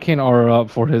 get that arcane aura up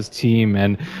for his team.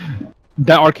 And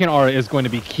that arcane aura is going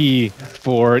to be key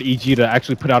for EG to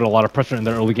actually put out a lot of pressure in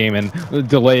the early game and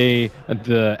delay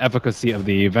the efficacy of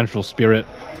the Vengeful Spirit.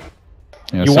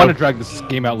 Yeah, you want to drag this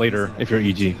game out later if you're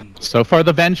EG. So far,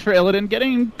 the Venge for Illidan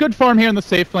getting good farm here in the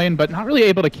safe lane, but not really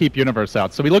able to keep Universe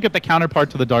out. So we look at the counterpart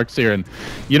to the Darkseer, and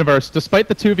Universe, despite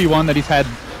the 2v1 that he's had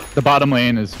the bottom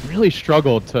lane, has not really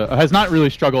struggled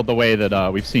the way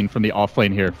that we've seen from the off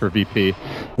lane here for VP.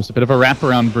 There's a bit of a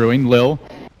wraparound brewing. Lil,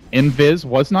 Invis,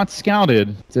 was not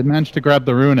scouted, did manage to grab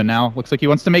the rune, and now looks like he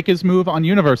wants to make his move on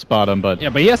Universe bottom, but... Yeah,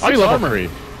 but he has 6 armor.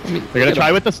 They're going to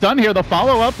try with the stun here. They'll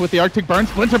follow up with the Arctic Burn.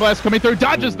 Splinter Blast coming through,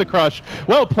 dodges the crush.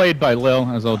 Well played by Lil,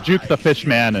 as they'll juke the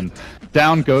Fishman, and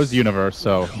down goes Universe.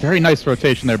 So very nice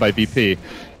rotation there by VP.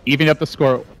 Evening up the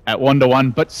score at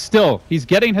 1-1, but still, he's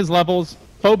getting his levels.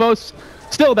 Phobos,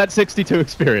 still that 62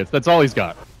 experience. That's all he's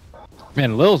got.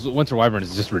 Man, Lil's Winter Wyvern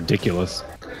is just ridiculous.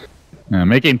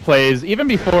 Making plays even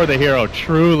before the hero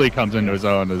truly comes into his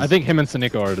own. I think him and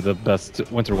Saniko are the best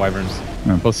Winter Wyverns.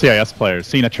 Both CIS players.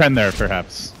 Seeing a trend there,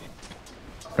 perhaps.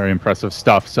 Very impressive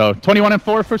stuff. So 21-4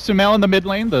 for Sumail in the mid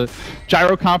lane. The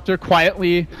Gyrocopter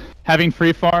quietly having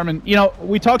free farm. And, you know,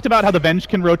 we talked about how the Venge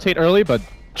can rotate early, but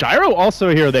Gyro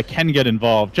also here that can get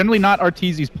involved. Generally not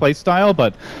Arteezy's playstyle,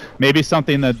 but maybe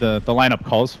something that the lineup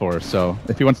calls for. So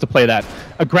if he wants to play that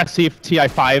aggressive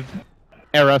TI5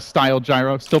 era style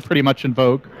Gyro, still pretty much in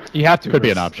vogue. You have to. Could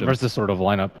be an option. Versus this sort of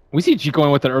lineup. We see G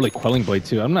going with an early Quelling Blade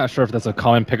too. I'm not sure if that's a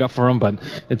common pickup for him, but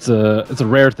it's a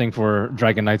rare thing for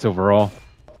Dragon Knights overall.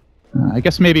 I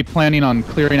guess maybe planning on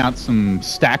clearing out some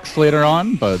stacks later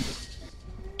on, but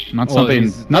not something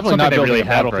they really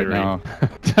have right now.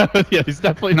 Yeah, he's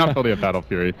definitely not building a Battle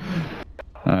Fury.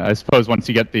 I suppose once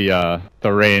you get the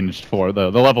range for the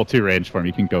level 2 range for him,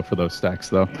 you can go for those stacks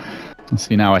though. Let's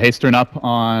see now, a Hastern up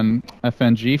on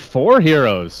FNG. 4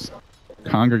 heroes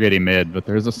congregating mid, but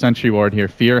there's a Sentry Ward here.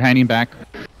 Fear hanging back.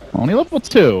 Only level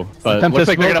 2, but looks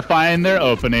like they're going to find their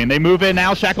opening. They move in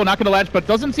now. Shackle not going to latch, but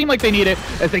doesn't seem like they need it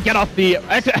as they get off the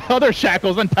other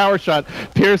Shackles and Power Shot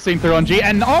piercing through on G.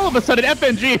 And all of a sudden,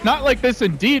 FNG, not like this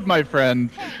indeed, my friend,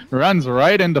 runs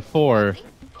right into 4.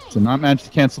 Did not manage to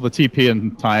cancel the TP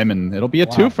in time, and it'll be a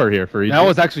twofer here for EG. That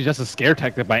was actually just a scare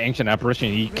tactic by Ancient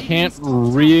Apparition. You can't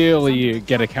really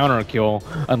get a counter kill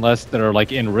unless they're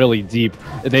like in really deep.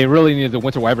 They really needed the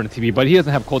Winter Wyvern TP, but he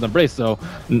doesn't have Cold Embrace, so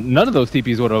none of those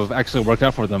TPs would have actually worked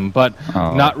out for them. But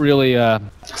not really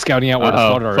scouting out where the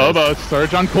slaughter is. Phobos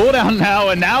surge on cooldown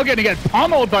now, and now going to get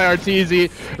pummeled by Arteezy.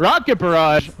 Rocket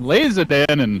Barrage lays it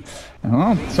in, and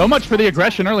well, so much for the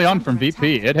aggression early on from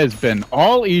VP. It has been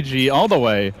all EG all the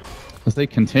way as they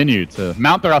continue to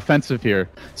mount their offensive here.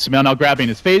 Sumail now grabbing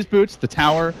his phase boots, the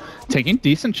tower, taking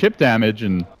decent chip damage,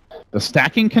 and the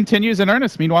stacking continues in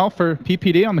earnest. Meanwhile, for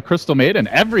PPD on the Crystal Maiden,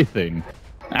 everything,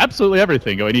 absolutely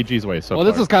everything going EG's way so far.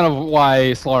 This is kind of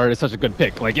why Slaughter is such a good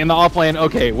pick. Like in the offlane,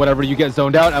 okay, whatever, you get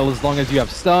zoned out, as long as you have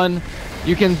stun,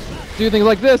 you can do things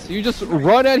like this. You just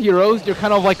run at heroes. You're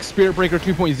kind of like Spirit Breaker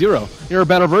 2.0. You're a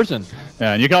better version.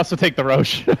 Yeah, and you can also take the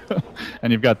Roche.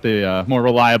 And you've got the more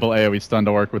reliable AoE stun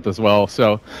to work with as well.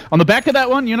 So on the back of that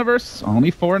one, Universe,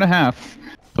 only 4.5.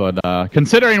 But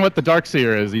considering what the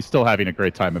Darkseer is, he's still having a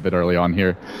great time of it early on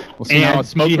here. We'll see now a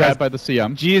smoke grab by the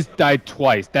CM. G has died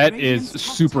twice. That is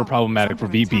super problematic for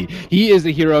VP. He is a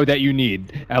hero that you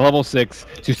need at level 6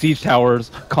 to siege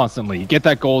towers constantly. Get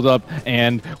that gold up,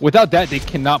 and without that, they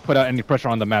cannot put out any pressure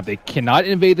on the map. They cannot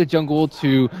invade the jungle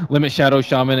to limit Shadow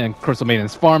Shaman and Crystal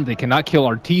Maiden's farm. They cannot kill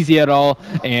Arteezy at all,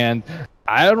 and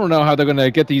I don't know how they're going to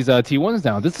get these T1s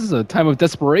down. This is a time of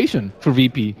desperation for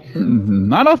VP.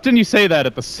 Not often you say that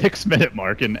at the 6-minute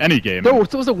mark in any game. There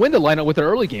was a win to line up with their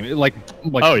early game, like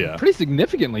oh yeah, pretty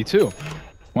significantly too.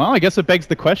 Well, I guess it begs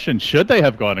the question, should they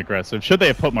have gone aggressive? Should they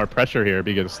have put more pressure here?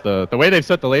 Because the way they've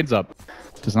set the lanes up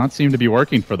does not seem to be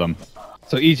working for them.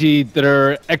 So EG,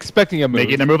 they're expecting a move.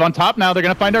 Making their move on top now. They're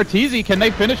going to find Arteezy. Can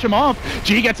they finish him off?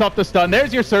 G gets off the stun.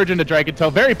 There's your Surge into Dragon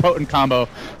Tail. Very potent combo.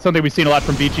 Something we've seen a lot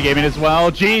from Vici Gaming as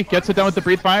well. G gets it done with the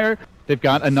Breathe Fire. They've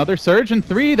got another Surge and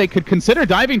 3. They could consider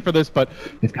diving for this, but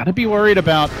they've got to be worried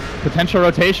about potential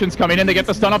rotations coming in. They get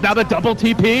the stun off. Now the double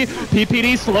TP.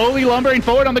 PPD slowly lumbering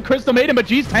forward on the Crystal Maiden, but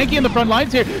G's tanky in the front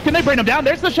lines here. Can they bring him down?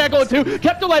 There's the Shackle at 2.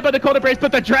 Kept alive by the Cold Embrace,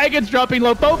 but the Dragon's dropping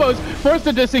low. Phobos forced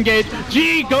to disengage.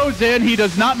 G goes in. He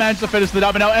does not manage to finish the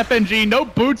job. And now FNG, no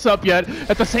boots up yet.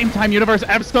 At the same time, Universe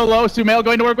F still low. Sumail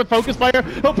going to work with Focus Fire.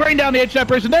 He'll bring down the Edge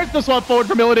Apparition. There's the swap forward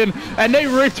from Illidan, and they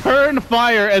return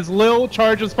fire as Lil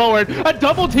charges forward. A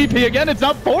double TP again. It's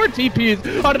now 4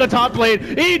 TPs onto the top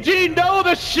lane. EG, no,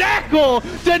 the Shackle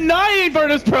denying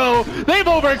Virtus.Pro. They've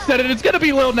overextended. It's going to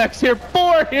be Lil next here.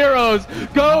 4 heroes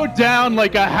go down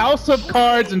like a house of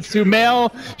cards, and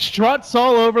Sumail struts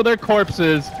all over their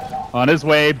corpses on his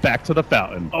way back to the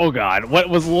fountain. Oh god, what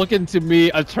was looking to me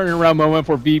a turnaround moment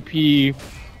for VP.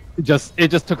 It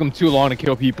just took them too long to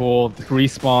kill people. The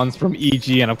respawns from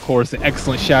EG, and of course the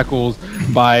excellent Shackles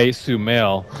by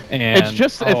Sumail. And it's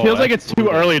just, it feels like it's too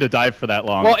early to dive for that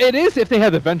long. Well, it is if they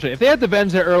had the Venture. If they had the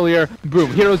Venture earlier,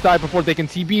 boom, heroes die before they can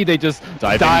TP. They just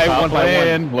die one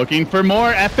by one. Looking for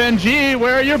more. FNG,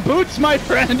 where are your boots, my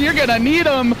friend? You're gonna need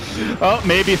them. Oh,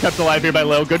 maybe kept alive here by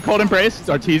Lil. Good Cold Embrace.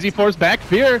 Arteezy forced back.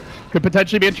 Fear could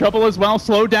potentially be in trouble as well.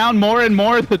 Slow down more and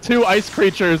more. The 2 ice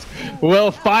creatures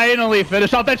will finally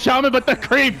finish off that Shaman, but the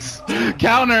creeps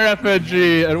counter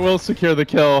FNG and will secure the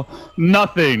kill.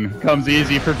 Nothing comes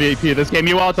easy for VP this game.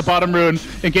 Meanwhile, at the bottom rune,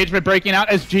 engagement breaking out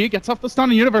as G gets off the stun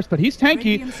in Universe, but he's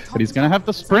tanky, but he's going to have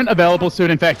the sprint available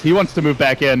soon. In fact, he wants to move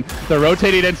back in. They're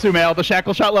rotating in Sumail. The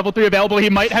Shackle Shot level 3 available. He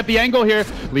might have the angle here.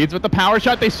 Leads with the Power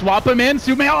Shot. They swap him in.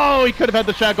 Sumail, oh, he could have had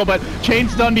the Shackle, but chain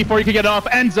stun before he could get off.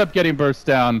 Ends up getting burst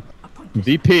down.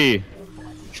 VP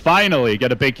finally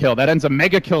get a big kill. That ends a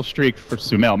mega kill streak for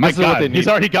Sumail. My God, he's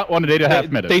already got one at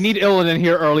 8.5 minutes. They need Illidan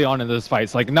here early on in this fight.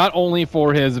 It's like not only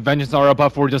for his Vengeance Aura, but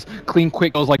for just clean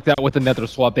quick kills like that with the Nether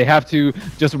Swap. They have to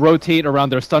just rotate around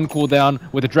their stun cooldown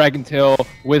with the Dragon Tail,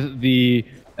 with the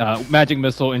Magic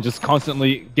Missile, and just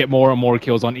constantly get more and more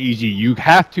kills on EG. You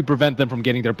have to prevent them from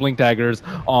getting their Blink Daggers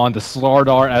on the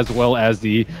Slardar as well as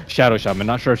the Shadow Shaman.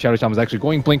 Not sure if Shadow Shaman is actually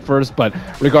going Blink first, but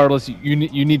regardless, you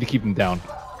need to keep them down.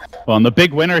 Well, and the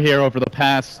big winner here over the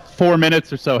past 4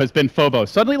 minutes or so has been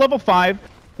Phobos. Suddenly level 5,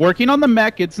 working on the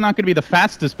mech. It's not going to be the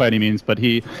fastest by any means, but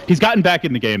he's gotten back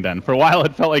in the game then. For a while,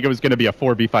 it felt like it was going to be a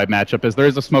 4v5 matchup as there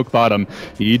is a smoke bottom.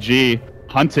 EG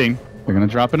hunting. They're going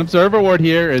to drop an Observer Ward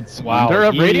here. It's under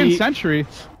a Radiant Sentry.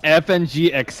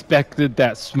 FNG expected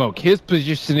that smoke. His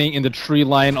positioning in the tree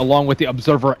line along with the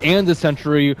Observer and the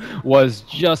Sentry was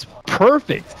just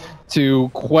perfect to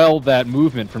quell that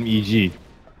movement from EG.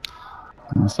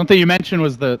 Something you mentioned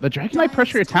was the Dragon Knight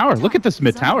pressure your tower. Look at this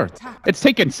mid tower. It's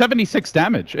taken 76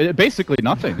 damage. Basically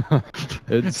nothing.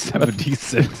 It's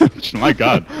 76. My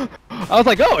God. I was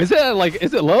like, oh, is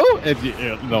it low?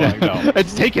 No.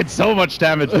 It's taken so much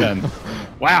damage then.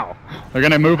 Wow. They're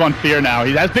going to move on Fear now.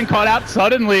 He has been caught out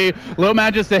suddenly. Low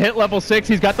manages to hit level 6.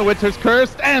 He's got the Winter's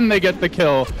Curse, and they get the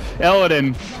kill.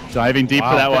 Illidan diving deep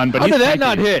for that one. But how did that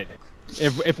not hit?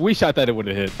 If we shot that, it would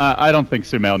have hit. I don't think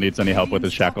Sumail needs any help with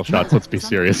his shackle shots. Let's be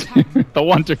serious. The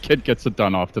Wonder Kid gets it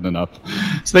done often enough.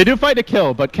 So they do fight a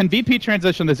kill, but can VP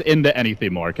transition this into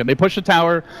anything more? Can they push a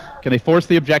tower? Can they force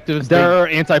the objectives? Their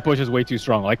anti-push is way too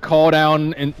strong. Like call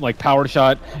down and like power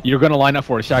shot, you're going to line up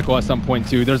for a shackle at some point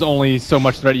too. There's only so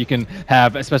much threat you can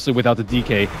have, especially without the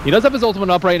DK. He does have his ultimate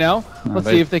up right now. Let's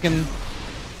see if they can...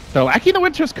 So lacking the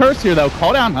Winter's Curse here though.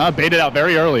 Call down, baited out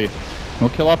very early. We'll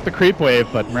kill off the creep wave,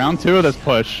 but round 2 of this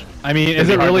push. I mean, is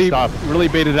it really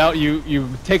baited out? You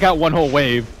take out one whole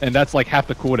wave, and that's like half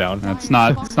the cooldown. It's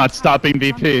not stopping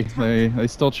VP. They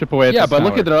still chip away at yeah, this but tower.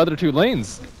 Look at their other 2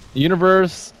 lanes.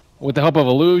 Universe, with the help of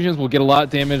illusions, will get a lot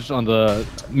of damage on the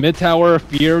mid tower.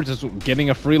 Fear just getting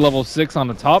a free level 6 on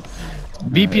the top.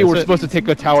 VP were supposed to take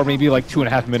a tower maybe like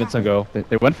 2.5 minutes ago.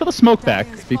 They went for the smoke back.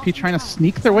 VP trying to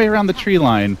sneak their way around the tree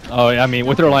line. Oh, I mean,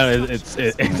 with their line,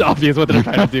 it's obvious what they're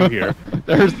trying to do here.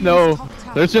 There's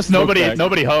just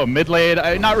nobody home. Mid lane,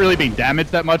 not really being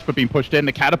damaged that much, but being pushed in.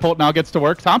 The catapult now gets to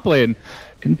work. Top lane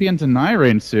can be in deny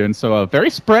range soon. So a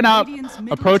very spread out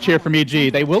approach here from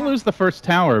EG. They will lose the first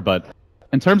tower, but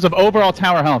in terms of overall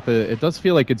tower health, it does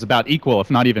feel like it's about equal, if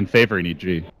not even favoring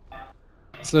EG.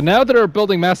 So now that they're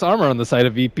building mass armor on the side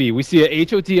of VP, we see a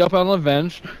HOT up on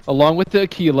Avenge, along with the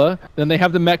Aquila. Then they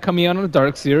have the mech coming out on the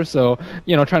Darkseer, so,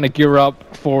 you know, trying to gear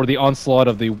up for the onslaught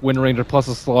of the Wind Ranger plus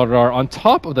the Slardar on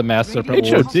top of the Mass Serpent.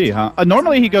 HOT, huh?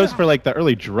 Normally he goes for, like, the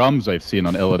early drums I've seen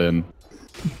on Illidan.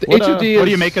 What do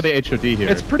you make of the HOD here?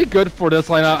 It's pretty good for this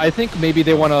lineup. I think maybe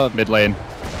they want to... Mid lane.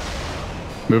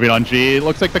 Moving on G.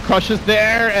 Looks like the crush is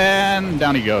there, and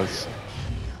down he goes.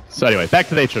 So anyway, back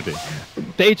to the HOD.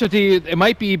 The HOD, it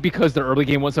might be because the early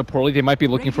game went so poorly, they might be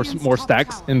looking for some more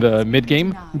stacks in the mid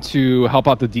game to help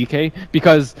out the DK,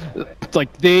 because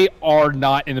like they are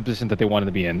not in the position that they wanted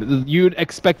to be in. You'd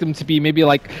expect them to be maybe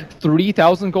like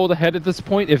 3,000 gold ahead at this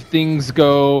point if things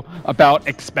go about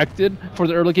expected for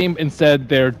the early game. Instead,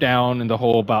 they're down in the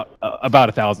hole about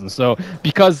 1,000. So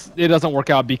because it doesn't work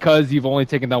out, because you've only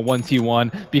taken that one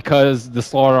T1, because the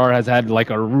Slardar has had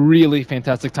like a really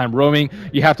fantastic time roaming,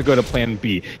 you have to go to plan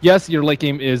B. Yes, your late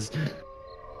game is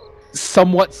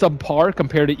somewhat subpar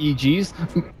compared to EG's.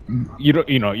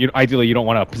 Ideally you don't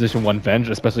want to position 1 Venge,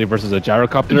 especially versus a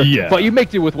gyrocopter. Yeah. But you make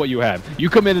do with what you have. You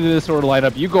come into this sort of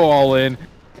lineup, you go all in,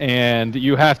 and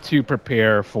you have to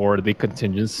prepare for the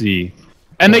contingency.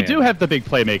 And they do have the big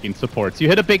playmaking supports. You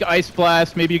hit a big Ice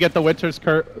Blast, maybe you get the Winter's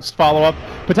Curse follow-up.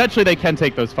 Potentially they can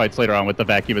take those fights later on with the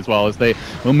Vacuum as well, as they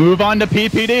will move on to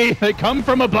PPD. They come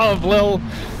from above. Lil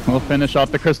will finish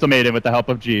off the Crystal Maiden with the help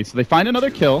of G. So they find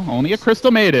another kill, only a Crystal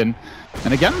Maiden.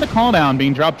 And again, the call down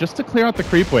being dropped just to clear out the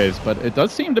creep waves, but it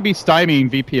does seem to be stymieing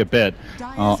VP a bit.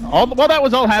 While that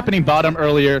was all happening bottom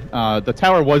earlier, the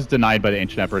tower was denied by the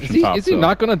Ancient Apparition top. Is he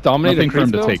not going to dominate nothing for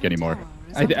him to take anymore.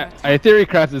 I theory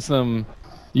crafted some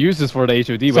uses for the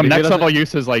HOD. Some next level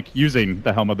uses like using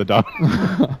the Helm of the Dawn.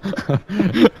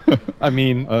 I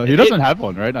mean, he doesn't have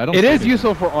one, right? It is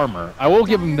useful for armor. I will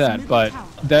give him that, but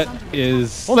that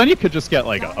is... Well, then you could just get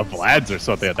like a Vlad's or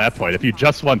something at that point if you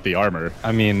just want the armor.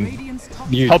 I mean,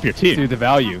 you help your team. Do the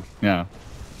value. Yeah.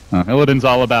 Illidan's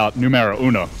all about numero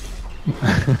uno.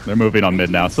 They're moving on mid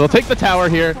now. So they'll take the tower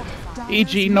here.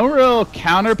 EG, no real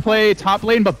counterplay top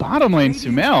lane, but bottom lane,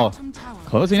 Sumail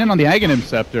closing in on the Aghanim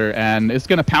Scepter, and it's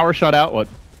going to power shot out, what,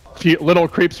 few little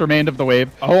creeps remained of the wave.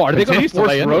 Oh, are they going to Continues to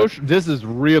lay force into it. Roche? This is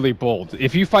really bold.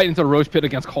 If you fight into Roche Pit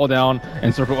against Call Down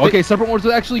and Serpent... Okay, Serpent Wards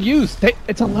is actually used.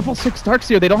 It's a level 6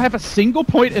 Darkseer. They don't have a single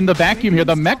point in the vacuum here.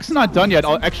 The mech's not done yet.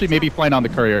 I'll actually maybe flying on the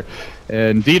courier.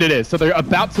 Indeed it is. So they're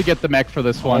about to get the mech for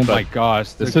this one. Oh my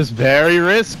gosh. This is very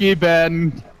risky,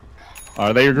 Ben.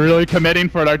 Are they really committing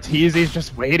for it? Arteezy's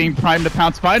just waiting, prime to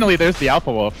pounce. Finally, there's the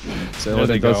Alpha Wolf. So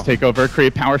they it does go. take over.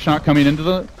 Create power shot coming into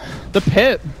the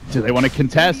pit. Do they want to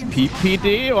contest?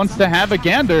 PPD wants to have a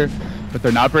gander, but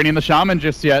they're not bringing the Shaman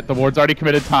just yet. The ward's already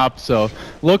committed top, so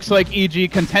looks like EG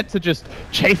content to just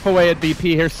chafe away at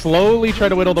BP here, slowly try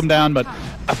to whittle them down, but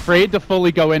afraid to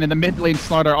fully go in. And the mid lane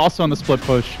Slaughter also on the split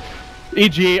push.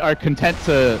 EG are content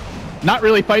to not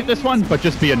really fight this one, but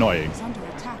just be annoying.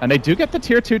 And they do get the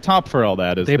tier 2 top for all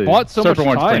that. As They bought so much Serpent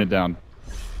Wards time. bring it down.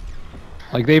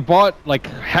 Like they bought like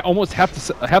almost half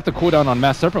the cooldown on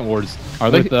Mass Serpent Wards.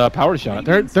 Are they? With the power shot?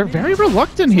 They're very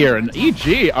reluctant here, and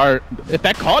EG are, if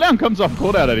that cooldown comes off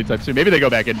cooldown anytime soon, maybe they go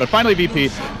back in. But finally,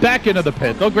 VP back into the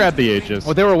pit. They'll grab the Aegis.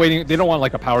 Well, they were waiting. They don't want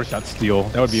like a power shot steal.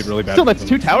 That would be really bad. Still, that's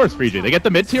 2 towers for EG. They get the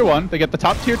mid tier 1, they get the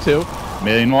top tier 2.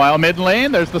 Meanwhile, mid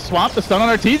lane, there's the swamp, the stun on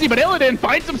Arteezy, but Illidan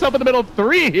finds himself in the middle of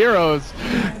 3 heroes.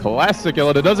 Classic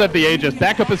Illidan does have the Aegis.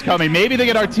 Backup is coming. Maybe they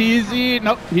get Arteezy.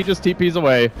 Nope, he just TPs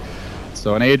away.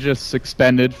 So an Aegis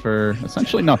expended for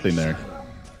essentially nothing there.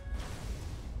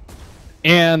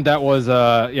 And that was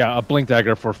a Blink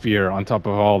Dagger for Fear on top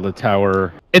of all the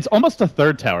tower. It's almost a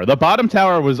 3rd tower. The bottom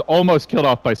tower was almost killed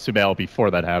off by Sumail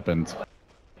before that happened.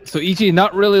 So EG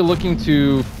not really looking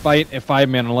to fight a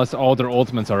 5-man unless all their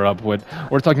ultimates are up.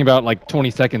 We're talking about like 20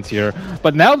 seconds here.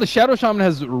 But now the Shadow Shaman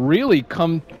has really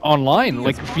come online.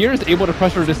 Like Fear is able to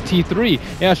pressure this T3.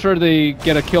 Yeah, sure they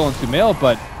get a kill on Sumail,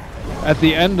 but at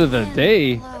the end of the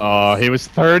day... Oh, he was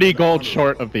 30 gold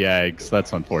short of the eggs.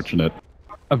 That's unfortunate.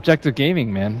 Objective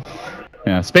gaming, man.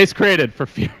 Yeah, space created for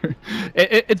Fear.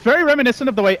 It's very reminiscent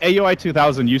of the way AUI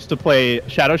 2000 used to play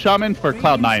Shadow Shaman for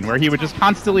Cloud9, where he would just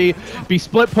constantly be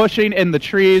split pushing in the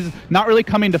trees, not really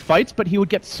coming to fights, but he would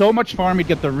get so much farm, he'd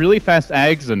get the really fast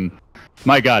eggs, and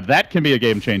my god, that can be a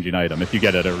game-changing item if you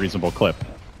get it at a reasonable clip.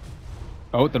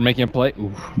 Oh, they're making a play.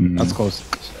 Ooh, that's close.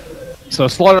 So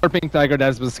Slaughter Blink Dagger that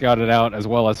has been scouted out, as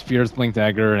well as Fear's Blink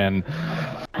Dagger, and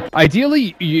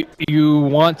ideally you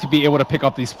want to be able to pick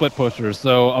up these split pushers.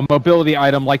 So a mobility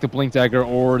item like the Blink Dagger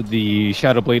or the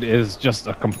Shadow Blade is just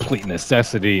a complete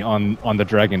necessity on the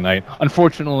Dragon Knight.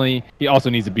 Unfortunately, he also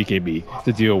needs a BKB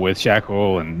to deal with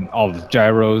Shackle and all the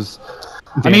gyros.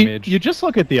 Damage. I mean, you just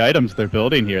look at the items they're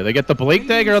building here. They get the Blink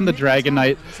Dagger on the Dragon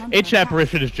Knight. H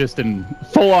Apparition is just in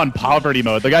full-on poverty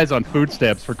mode. The guy's on food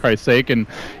stamps, for Christ's sake. And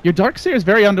your Darkseer is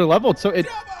very underleveled. So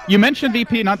you mentioned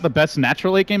VP, not the best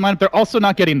natural late game lineup. They're also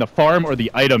not getting the farm or the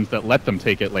items that let them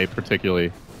take it late,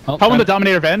 particularly. Probably the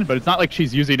Dominator Ven, but it's not like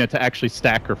she's using it to actually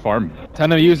stack her farm. Time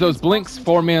to use those blinks.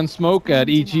 4-man smoke at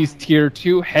EG's tier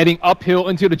 2, heading uphill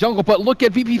into the jungle. But look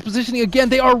at VP's positioning again.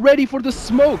 They are ready for the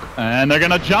smoke. And they're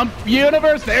going to jump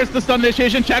Universe. There's the stun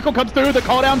initiation. Shackle comes through. The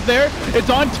call down's there. It's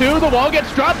on 2. The wall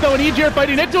gets dropped, though, and EG are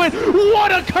fighting into it.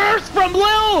 What a curse from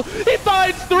Lil! He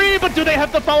finds 3, but do they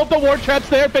have to follow up the ward traps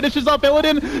there? Finishes off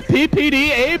Illidan.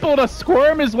 PPD able to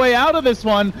squirm his way out of this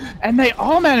one, and they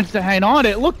all managed to hang on.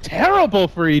 It looked terrible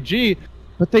for EG,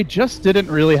 but they just didn't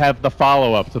really have the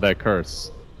follow-up to that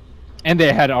curse. And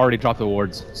they had already dropped the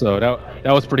wards, so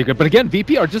that was pretty good. But again,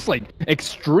 VP are just like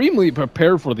extremely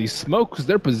prepared for these smokes.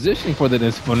 Their positioning for that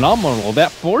is phenomenal.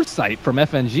 That foresight from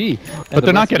FNG. But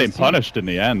they're not getting punished in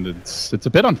the end. It's a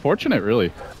bit unfortunate,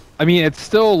 really. I mean, it's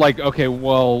still like, okay,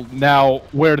 well, now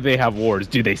where do they have wards?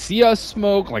 Do they see us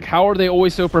smoke? Like, how are they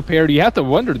always so prepared? You have to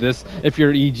wonder this if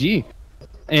you're EG.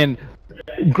 And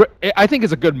I think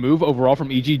it's a good move overall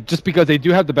from EG, just because they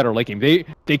do have the better late game.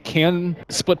 They can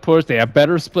split push, they have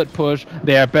better split push,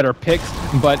 they have better picks,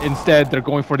 but instead they're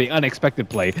going for the unexpected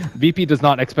play. VP does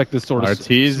not expect this sort of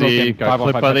Arteezy got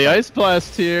clipped by the Ice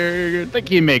Blast here. I think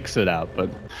he makes it out, but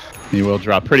he will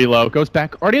drop pretty low. Goes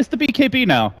back. Already has the BKB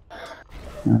now.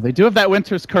 They do have that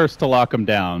Winter's Curse to lock him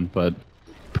down, but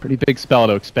pretty big spell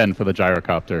to expend for the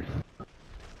Gyrocopter.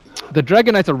 The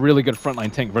Dragon Knight's a really good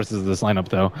frontline tank versus this lineup,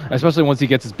 though, especially once he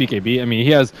gets his BKB. I mean,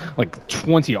 he has like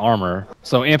 20 armor,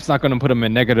 so Amp's not going to put him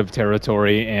in negative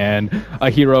territory, and a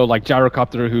hero like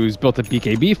Gyrocopter, who's built a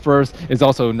BKB first, is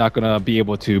also not going to be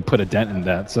able to put a dent in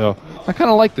that. So I kind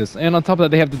of like this. And on top of that,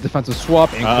 they have the defensive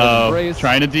swap and Embrace.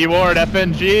 Trying to deward.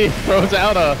 FNG throws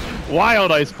out a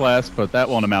wild Ice Blast, but that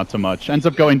won't amount to much. Ends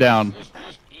up going down.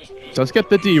 Does get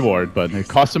the deward, but it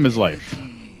costs him his life.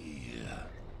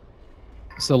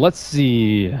 So let's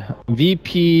see.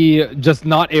 VP just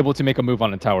not able to make a move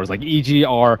on the towers. Like EG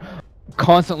are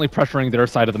constantly pressuring their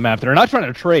side of the map. They're not trying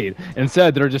to trade.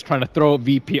 Instead, they're just trying to throw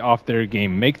VP off their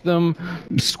game, make them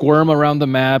squirm around the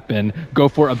map and go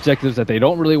for objectives that they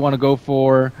don't really want to go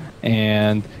for,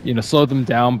 and slow them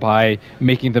down by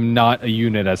making them not a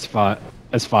unit as five.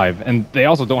 And they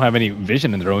also don't have any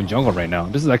vision in their own jungle right now.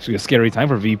 This is actually a scary time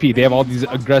for VP. They have all these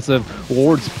aggressive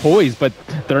wards poised, but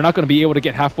they're not going to be able to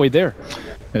get halfway there.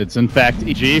 It's in fact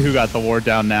EG who got the ward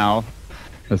down now.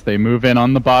 As they move in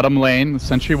on the bottom lane, the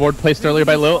sentry ward placed earlier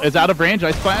by Lil is out of range.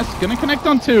 Ice Blast gonna connect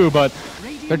on 2, but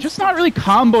they're just not really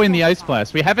comboing the Ice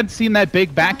Blast. We haven't seen that big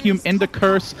vacuum into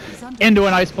Curse, into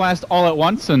an Ice Blast all at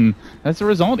once, and as a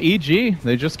result, EG,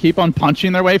 they just keep on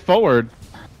punching their way forward.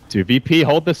 Do VP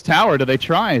hold this tower? Do they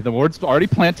try? The ward's already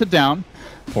planted down.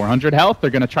 400 health, they're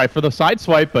going to try for the side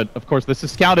swipe, but of course this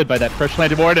is scouted by that fresh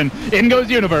landed ward, and in goes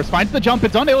Universe, finds the jump,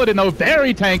 it's on Illidan though,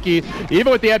 very tanky,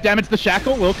 even with the app damage, the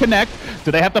Shackle will connect.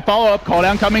 Do they have to follow up? Call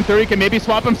down coming through, he can maybe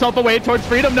swap himself away towards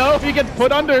Freedom, no, he gets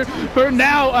put under for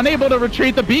now, unable to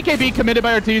retreat, the BKB committed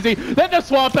by Arteezy, then the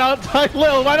swap out,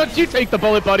 Lil, why don't you take the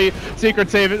bullet, buddy? Secret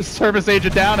Service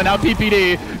agent down, and now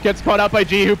PPD gets caught out by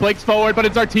G, who blinks forward, but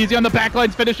it's Arteezy on the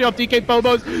backlines, finishing off DK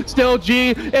Phobos, still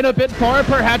G in a bit far,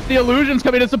 perhaps the illusions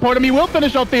coming to support him. He will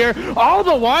finish off here. All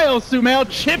the while, Sumail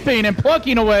chipping and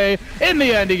plucking away. In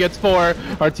the end, he gets 4.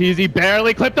 Arteezy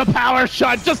barely clipped a power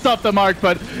shot just off the mark,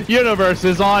 but Universe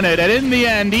is on it. And in the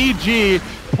end, EG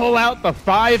pull out the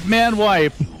 5-man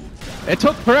wipe. It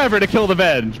took forever to kill the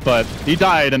Venge, but he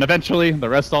died, and eventually the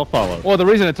rest all followed. Well, the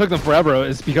reason it took them forever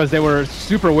is because they were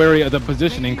super wary of the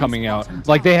positioning coming out.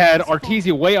 Like, they had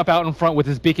Arteezy way up out in front with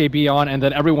his BKB on, and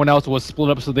then everyone else was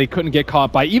split up so they couldn't get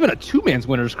caught by even a 2-man's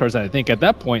winner's curse, I think, at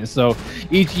that point. So,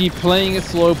 EG playing it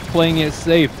slow, playing it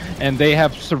safe, and they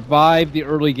have survived the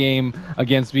early game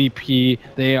against VP.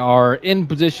 They are in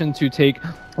position to take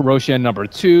Roshan number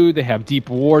 2. They have deep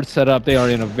ward set up. They are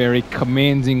in a very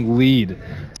commanding lead.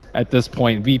 At this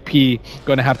point, VP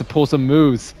going to have to pull some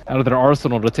moves out of their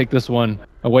arsenal to take this one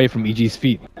away from EG's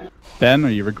feet. Ben, are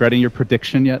you regretting your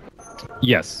prediction yet?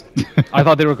 Yes. I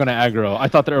thought they were going to aggro. I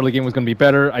thought the early game was going to be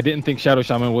better. I didn't think Shadow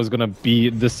Shaman was going to be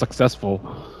this successful.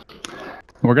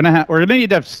 We're gonna need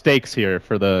to have stakes here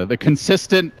for the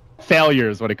consistent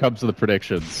failures when it comes to the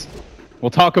predictions.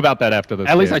 We'll talk about that after this.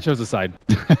 At least I chose a side.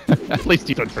 At least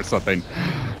you stood for something.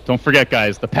 Don't forget,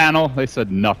 guys, the panel, they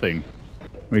said nothing.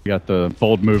 We got the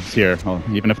bold moves here, well,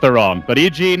 even if they're wrong. But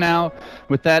EG now,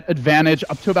 with that advantage,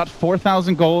 up to about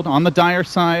 4,000 gold on the Dire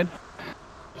side.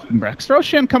 Rex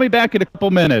Roshan coming back in a couple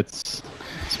minutes.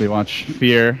 So we watch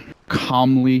Fear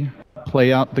calmly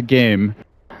play out the game.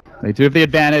 They do have the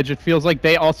advantage. It feels like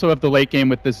they also have the late game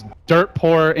with this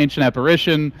dirt-poor Ancient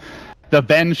Apparition. The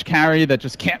Venge carry that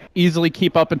just can't easily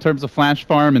keep up in terms of flash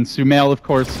farm. And Sumail, of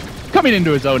course, coming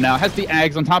into his own now. Has the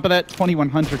Ags on top of that,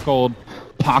 2,100 gold.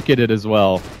 Pocketed as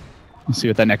well. We'll see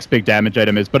what that next big damage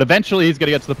item is, but eventually he's going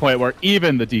to get to the point where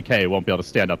even the DK won't be able to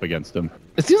stand up against him.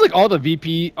 It seems like all of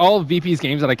VP's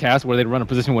games that I cast where they run a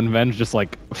position when Venge just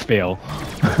like fail.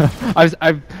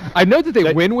 I know that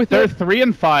they win with they're it. They're 3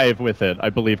 and 5 with it,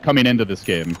 I believe, coming into this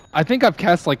game. I think I've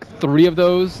cast like 3 of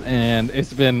those, and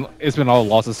it's been all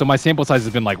losses. So my sample size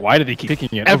has been like, why do they keep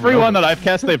picking it? Everyone that I've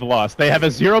cast, they've lost. They have a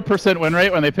 0% win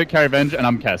rate when they pick carry Venge, and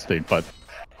I'm casting, but.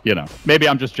 You know, maybe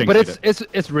I'm just jinxing it. But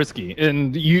it's risky,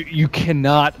 and you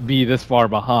cannot be this far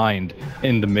behind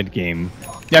in the mid game.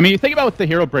 Yeah, I mean, you think about what the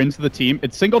hero brings to the team.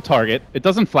 It's single target. It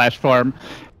doesn't flash farm.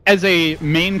 As a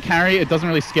main carry, it doesn't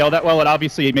really scale that well. It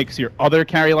obviously makes your other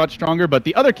carry a lot stronger, but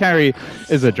the other carry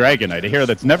is a Dragon Knight, a hero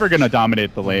that's never going to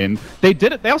dominate the lane. They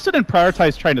did it. They also didn't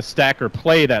prioritize trying to stack or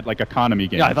play that like economy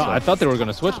game. Yeah, I thought they were going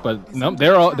to switch, but no,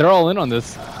 they're all in on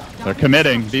this. They're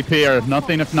committing. VP are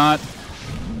nothing if not.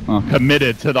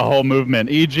 Committed to the whole movement.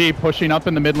 EG pushing up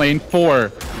in the mid lane 4.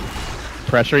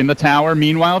 Pressuring the tower.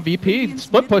 Meanwhile, VP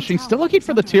split pushing, still looking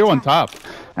for the tier 1 top.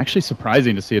 Actually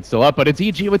surprising to see it still up, but it's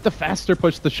EG with the faster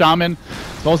push. The Shaman,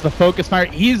 as well as the Focus Fire,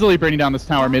 easily bringing down this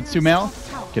tower mid. Sumail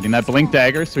getting that Blink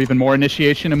Dagger, so even more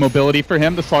initiation and mobility for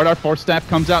him. The Slardar Force Staff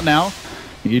comes out now.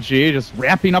 EG just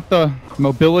ramping up the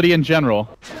mobility in general.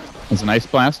 As an Ice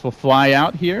Blast will fly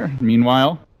out here.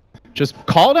 Meanwhile, just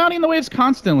call downing the waves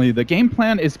constantly. The game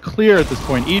plan is clear at this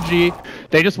point. EG,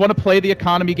 they just want to play the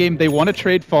economy game. They want to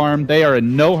trade farm. They are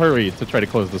in no hurry to try to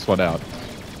close this one out.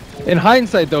 In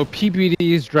hindsight, though,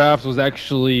 PPD's draft was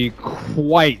actually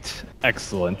quite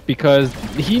excellent because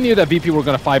he knew that VP were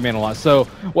going to 5-man a lot. So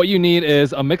what you need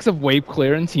is a mix of wave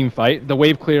clear and team fight. The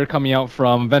wave clear coming out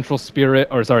from Ventral Spirit,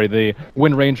 or sorry, the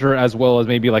Wind Ranger, as well as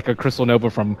maybe like a Crystal Nova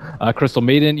from Crystal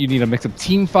Maiden. You need a mix of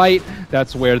team fight.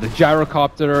 That's where the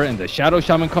Gyrocopter and the Shadow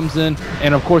Shaman comes in.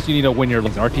 And of course you need to win your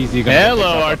RTZ.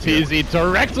 Hello, RTZ,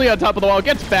 directly on top of the wall,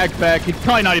 gets back. He's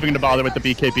probably not even going to bother with the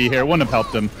BKB here. Wouldn't have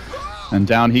helped him. And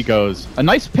down he goes. A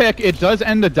nice pick. It does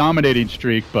end a dominating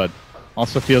streak, but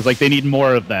also feels like they need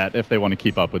more of that if they want to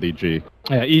keep up with EG.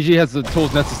 Yeah, EG has the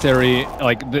tools necessary,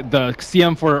 like the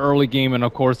CM for an early game, and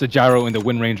of course the Gyro and the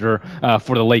Wind Ranger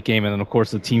for the late game, and then of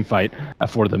course the team fight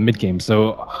for the mid game.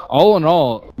 So all in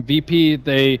all, VP,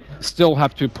 they still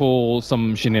have to pull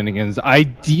some shenanigans.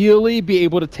 Ideally be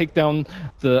able to take down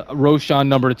the Roshan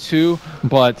number 2,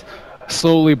 but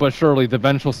slowly but surely the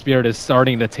Vengeful Spirit is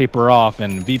starting to taper off,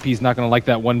 and VP's not going to like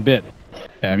that one bit.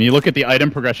 Yeah, I mean, you look at the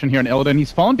item progression here in Illidan,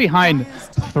 he's fallen behind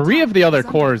 3 of the other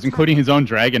cores, including his own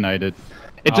Dragon Knight. It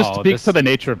just speaks to the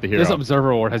nature of the hero. This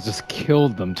Observer Ward has just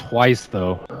killed them twice,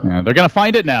 though. Yeah, they're going to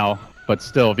find it now, but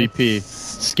still, VP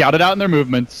scouted out in their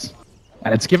movements.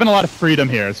 And it's given a lot of freedom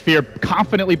here. Sphere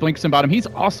confidently blinks him bottom. He's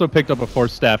also picked up a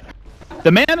Force Staff.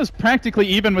 The man is practically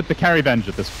even with the carry Venge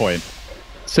at this point.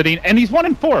 Sitting, and he's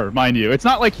 1-4, mind you. It's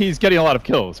not like he's getting a lot of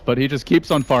kills, but he just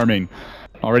keeps on farming.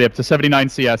 Already up to 79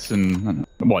 CS and,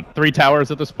 what, 3 towers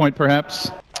at this point,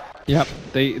 perhaps? Yep,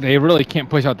 they really can't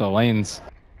push out the lanes.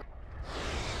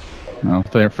 Well,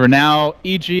 for now,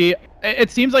 EG, it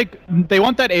seems like they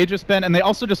want that Aegis Ben, and they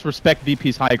also just respect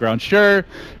VP's high ground. Sure,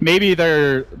 maybe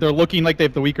they're looking like they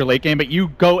have the weaker late game, but you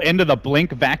go into the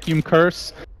Blink Vacuum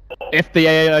Curse, if the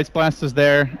AA Ice Blast is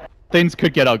there, things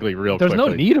could get ugly real quickly. There's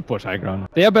no need to push high ground.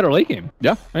 They have better late game.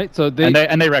 Yeah. Right? So they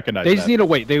recognize They just need to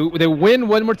wait. They win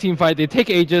one more team fight, they take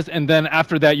Aegis, and then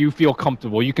after that you feel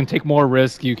comfortable. You can take more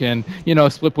risk, you can,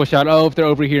 split push out. Oh, if they're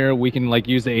over here, we can like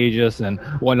use the Aegis and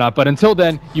whatnot. But until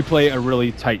then, you play a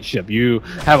really tight ship. You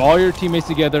have all your teammates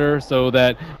together so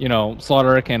that,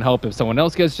 Slaughter can help if someone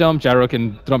else gets jumped. Gyro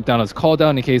can dump down his call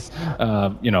down in case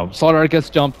Slaughter gets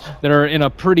jumped. They're in a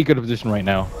pretty good position right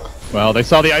now. Well, they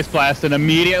saw the Ice Blast, and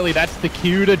immediately that's the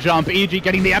cue to jump. EG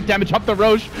getting the app damage up the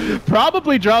Roche,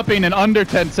 probably dropping in under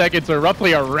 10 seconds, or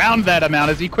roughly around that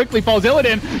amount, as he quickly falls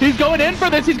Illidan. He's going in for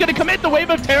this. He's going to commit the Wave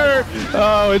of Terror.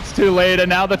 Oh, it's too late, and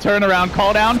now the turnaround.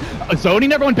 Call down,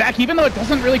 zoning everyone back, even though it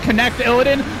doesn't really connect.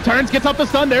 Illidan turns, gets up the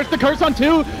stun. There's the curse on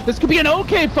 2. This could be an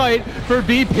okay fight for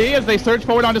VP as they surge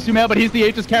forward onto Sumail, but he's the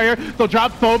Aegis carrier. They'll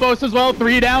drop Phobos as well.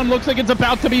 3 down. Looks like it's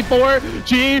about to be 4.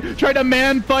 G tried to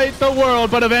man fight the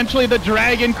world, but eventually the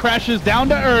Dragon crashes down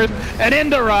to Earth and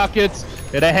into Rockets.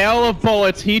 In a hail of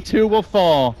bullets, he too will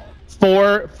fall.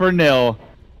 4-0.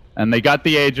 And they got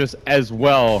the Aegis as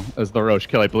well as the Roche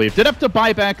kill, I believe. Did have to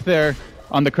buy back there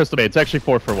on the Crystal Bay. It's actually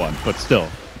 4-1, but still,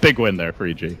 big win there for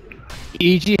EG.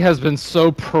 EG has been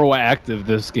so proactive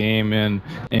this game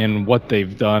in what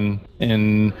they've done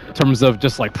in terms of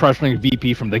just like pressuring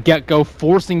VP from the get-go,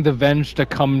 forcing the Venge to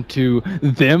come to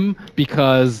them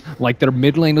because like their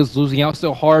mid lane is losing out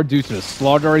so hard due to the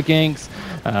Slaughter ganks.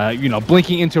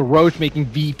 Blinking into Roche, making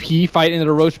VP fight into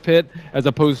the Roche pit, as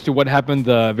opposed to what happened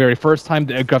the very first time,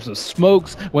 the aggressive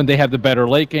smokes when they have the better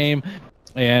late game.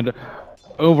 And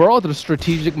overall, the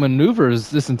strategic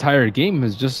maneuvers this entire game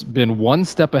has just been one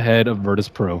step ahead of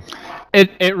Virtus.Pro.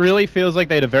 It really feels like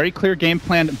they had a very clear game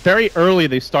plan. Very early,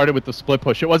 they started with the split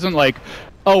push. It wasn't like,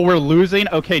 oh, we're losing.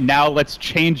 Okay, now let's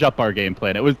change up our game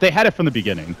plan. They had it from the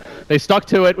beginning. They stuck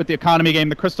to it with the economy game.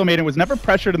 The Crystal Maiden was never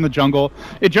pressured in the jungle.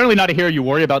 It's generally not a hero you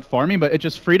worry about farming, but it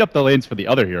just freed up the lanes for the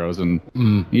other heroes, and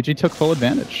EG took full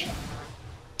advantage.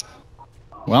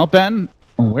 Well, Ben,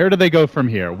 where do they go from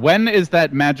here? When is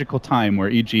that magical time where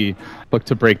EG look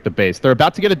to break the base? They're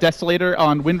about to get a Desolator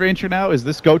on Wind Ranger now. Is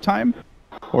this go time?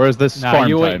 Or is this farm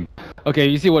time? Okay,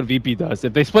 you see what VP does.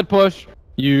 If they split push,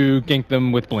 you gank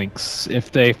them with blinks.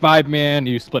 If they 5-man,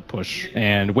 you split push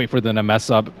and wait for them to mess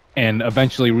up and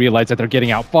eventually realize that they're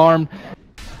getting out farmed,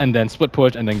 and then split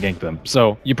push and then gank them.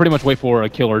 So you pretty much wait for a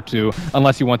kill or 2,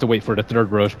 unless you want to wait for the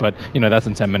 3rd Roche, but that's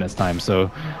in 10 minutes time.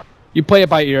 So you play it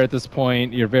by ear at this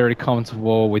point. You're very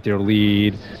comfortable with your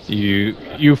lead.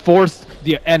 You force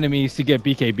the enemies to get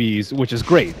BKBs, which is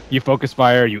great. You focus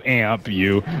fire, you amp,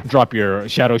 you drop your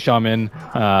Shadow Shaman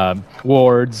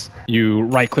wards, you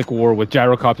right-click war with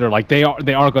Gyrocopter. Like they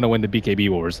are going to win the BKB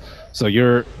wars. So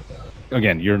you're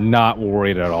not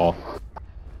worried at all.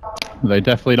 They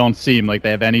definitely don't seem like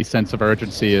they have any sense of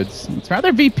urgency. It's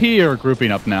rather VP or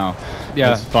grouping up now.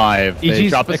 Yeah, it's 5. They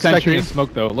EG's drop the expecting sentry. to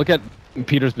smoke though. Look at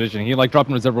Peter's vision. He like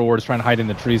dropping Reservoir Ward is trying to hide in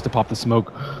the trees to pop the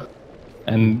smoke.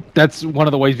 And that's one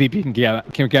of the ways VP can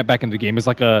get back into the game. Is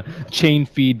like a chain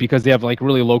feed because they have like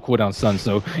really low cooldown stuns.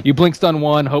 So you blink stun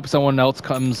one, hope someone else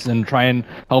comes and try and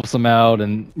helps them out,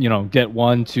 and get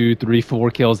 1, 2, 3,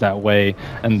 4 kills that way.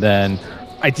 And then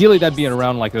ideally that'd be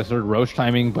around like the third Roche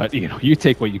timing, but you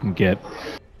take what you can get.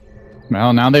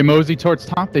 Well, now they mosey towards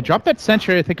top. They dropped that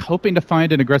sentry, I think, hoping to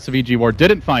find an aggressive EG ward.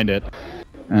 Didn't find it.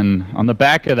 And on the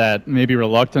back of that, maybe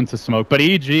reluctant to smoke. But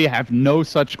EG have no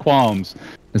such qualms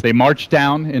as they march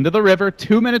down into the river.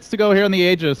 2 minutes to go here on the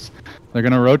Aegis. They're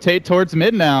going to rotate towards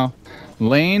mid now.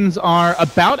 Lanes are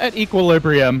about at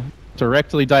equilibrium,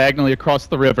 directly diagonally across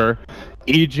the river.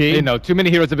 EG. Too many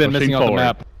heroes have been missing off the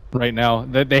map right now.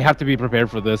 They have to be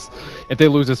prepared for this. If they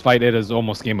lose this fight, it is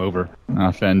almost game over.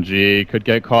 FNG could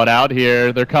get caught out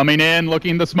here. They're coming in,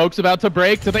 looking. The smoke's about to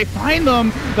break. Do they find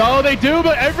them? Oh, they do,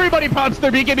 but everybody pops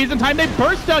their BKBs in time. They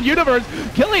burst down Universe,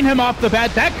 killing him off the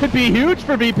bat. That could be huge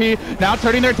for VP. Now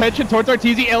turning their attention towards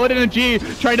Arteezy, Illidan, and G,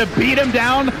 trying to beat him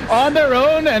down on their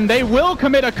own, and they will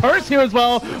commit a curse here as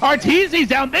well. Arteezy's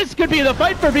down. This could be the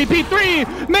fight for VP.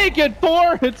 3, make it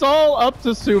 4. It's all up to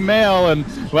Sumail, and,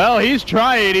 well, he's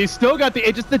trying. He's still got the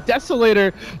Aegis. The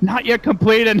Desolator not yet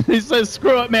complete, and he says,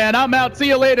 screw it, man. I'm out. See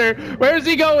you later. Where's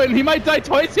he going? He might die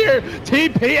twice here.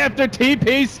 TP after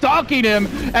TP, stalking him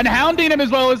and hounding him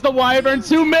as well as the Wyvern.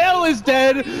 Sumail is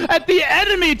dead at the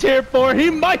enemy tier 4.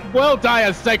 He might well die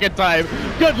a second time.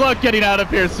 Good luck getting out of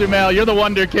here, Sumail. You're the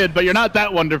wonder kid, but you're not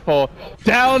that wonderful.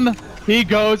 Down he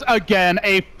goes again.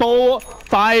 A full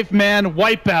 5-man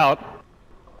wipeout.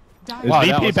 Wow,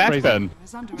 VP back crazy. then?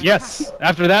 Yes,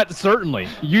 after that, certainly.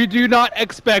 You do not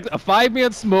expect a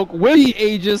 5-man smoke with the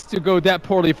Aegis to go that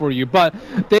poorly for you, but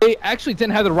they actually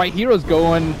didn't have the right heroes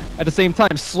going at the same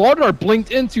time. Slaughter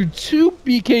blinked into 2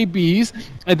 BKBs,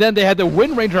 and then they had the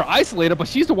Wind Ranger isolated, but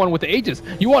she's the one with the Aegis.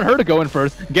 You want her to go in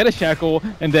first, get a shackle,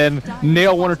 and then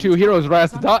nail 1 or 2 heroes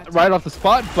right off the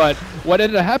spot, but what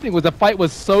ended up happening was the fight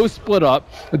was so split up,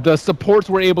 the supports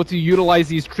were able to utilize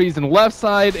these trees in the left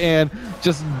side, and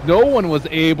just no one was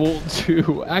able to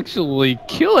actually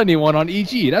kill anyone on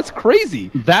EG. That's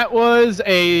crazy. That was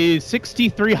a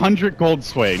 6,300 gold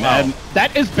swing, and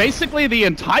that is basically the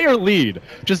entire lead.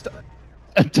 Just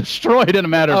destroyed in a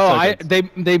matter of seconds.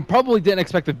 They probably didn't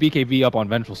expect the BKB up on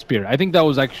Vengeful Spirit. I think that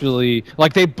was actually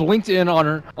like they blinked in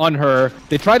on her.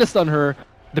 They tried to stun her.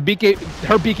 Her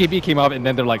BKB came up, and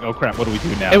then they're like, "Oh crap, what do we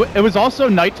do now?" It was also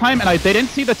nighttime, and they didn't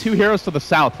see the 2 heroes to the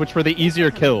south, which were the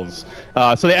easier kills.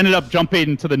 So they ended up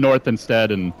jumping to the north instead,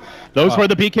 and those were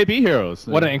the BKB heroes.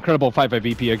 What an incredible fight by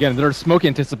VP! Again, their smoke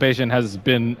anticipation has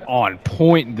been on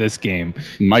point this game.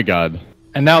 My God.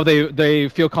 And now they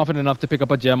feel confident enough to pick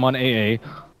up a gem on AA,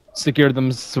 secure them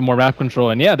some more map control,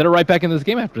 and yeah, they're right back in this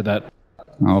game after that.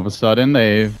 All of a sudden,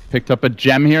 they picked up a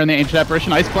gem here in the Ancient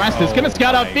Apparition. Ice Blast is going to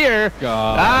scout out Fear.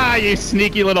 God. Ah, you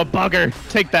sneaky little bugger.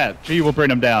 Take that. G will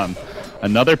bring him down.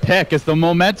 Another pick as the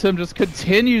momentum just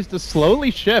continues to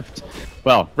slowly shift.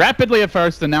 Well, rapidly at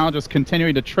first, and now just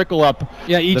continuing to trickle up.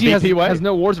 Yeah, EG has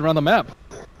no wards around the map.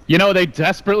 They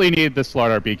desperately need the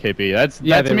Slaughter BKB.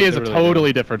 That to me is a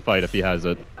totally different fight if he has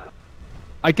it.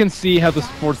 I can see how the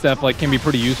support staff can be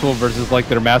pretty useful versus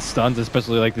their mass stuns,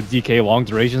 especially the DK long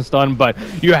duration stun, but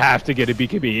you have to get a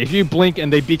BKB. If you blink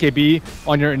and they BKB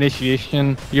on your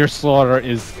initiation, your Slaughter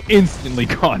is instantly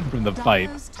gone from the fight.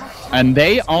 And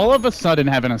they all of a sudden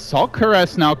have an Assault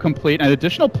Caress now complete, an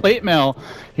additional plate mail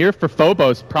here for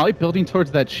Phobos, probably building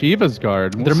towards that Shiva's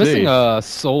guard. They're missing a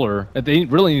Solar. They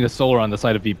really need a Solar on the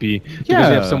side of VP because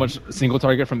they have so much single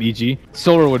target from EG.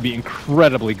 Solar would be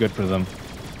incredibly good for them.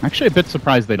 Actually, a bit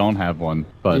surprised they don't have one,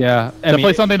 but yeah,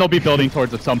 definitely something they'll be building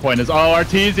towards at some point is,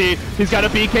 Arteezy, he's got a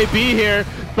BKB here,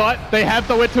 but they have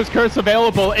the Witcher's Curse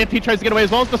available if he tries to get away as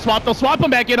well as the swap. They'll swap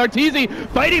him back in. Arteezy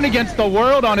fighting against the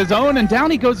world on his own, and down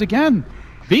he goes again.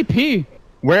 VP,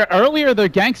 where earlier the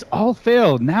ganks all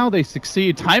failed, now they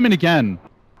succeed time and again.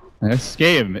 This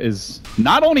game is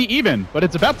not only even, but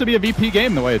it's about to be a VP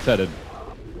game the way it's headed.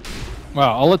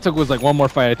 Wow, all it took was one more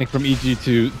fight, I think, from EG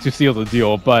to seal the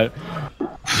deal, but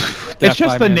it's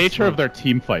just the nature of their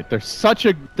team fight. They're such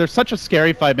a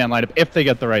scary 5-man lineup if they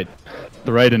get the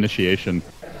right initiation.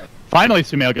 Finally,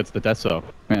 Sumail gets the Deso.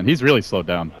 Man, he's really slowed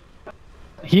down.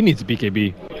 He needs a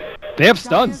BKB. They have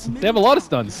stuns. They have a lot of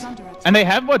stuns. And they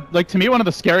have to me, one of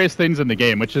the scariest things in the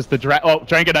game, which is the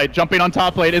Dragonite jumping on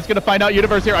top lane. Is going to find out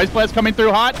Universe here. Ice Blast coming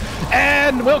through hot,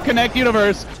 and will connect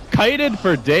Universe. Kited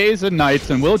for days and nights,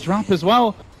 and will drop as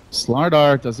well.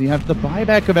 Slardar, does he have the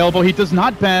buyback available? He does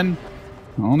not, Ben.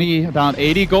 Only about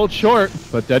 80 gold short,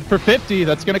 but dead for 50.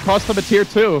 That's going to cost them a tier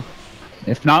 2,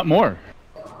 if not more.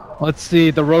 Let's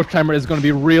see. The Roche Timer is going to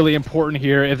be really important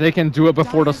here. If they can do it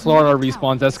before the Slardar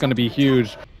respawns, that's going to be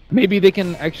huge. Maybe they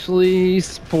can actually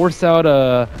force out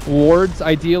wards,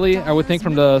 ideally, I would think,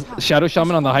 from the Shadow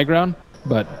Shaman on the high ground.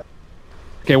 But,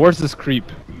 okay, where's this creep?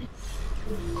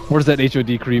 Where's that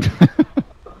HOD creep?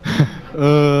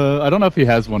 I don't know if he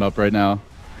has one up right now.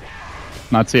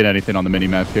 Not seeing anything on the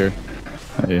mini-map here.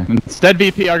 Instead,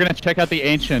 VP are going to check out the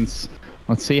Ancients.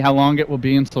 Let's see how long it will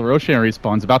be until Roshan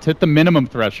respawns. About to hit the minimum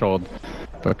threshold.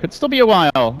 But could still be a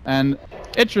while. And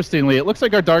interestingly, it looks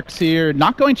like our Dark's here.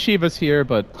 Not going Shiva's here,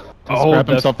 but grab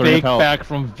himself the fake back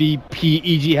from VP.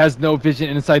 EG has no vision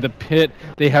inside the pit.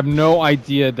 They have no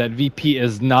idea that VP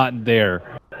is not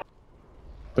there.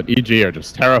 But EG are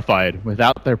just terrified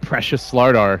without their precious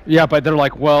Slardar. Yeah, but they're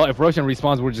like, well, if Roshan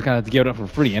respawns, we're just gonna have to give it up for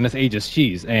free, and it's Aegis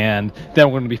cheese, and then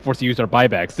we're gonna be forced to use our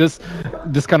buybacks.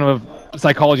 This kind of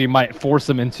psychology might force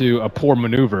them into a poor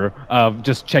maneuver of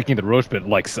just checking the Roche pit.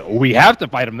 Like, so we have to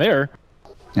fight them there.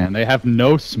 And they have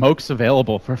no smokes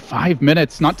available for 5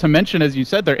 minutes. Not to mention, as you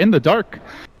said, they're in the dark.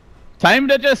 Time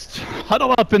to just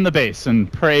huddle up in the base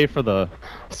and pray for the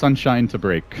sunshine to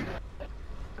break.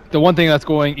 The one thing that's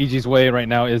going EG's way right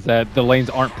now is that the lanes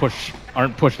aren't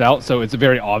pushed out, so it's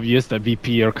very obvious that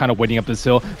VP are kind of waiting up this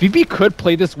hill. VP could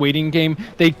play this waiting game.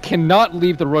 They cannot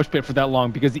leave the Roche pit for that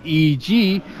long because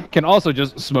EG can also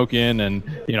just smoke in and,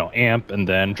 you know, amp and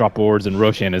then drop wards, and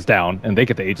Roshan is down and they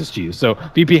get the HSG. So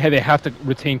VP, they have to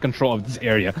retain control of this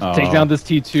area. Take down this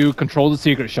T2, control the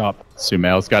secret shop.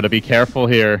 Sumail's got to be careful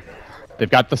here. They've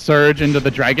got the surge into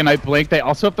the Dragonite Blink. They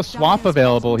also have the swap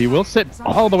available. He will sit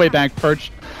all the way back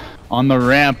perched on the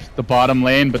ramp, the bottom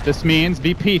lane, but this means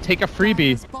VP take a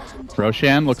freebie.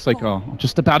 Roshan looks like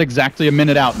just about exactly a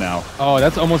minute out now. Oh,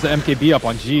 that's almost an MKB up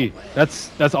on G.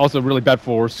 That's also really bad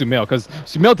for Sumail, because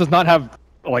Sumail does not have,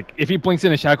 like, if he blinks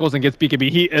in his shackles and gets BKB,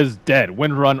 he is dead,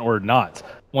 wind run or not,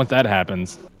 once that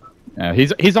happens. Yeah,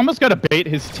 he's almost got to bait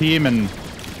his team, and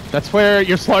that's where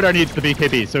your Slardar needs the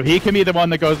BKB. So he can be the one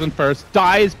that goes in first,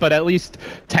 dies, but at least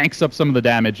tanks up some of the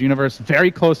damage. Universe very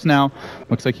close now.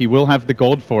 Looks like he will have the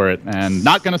gold for it, and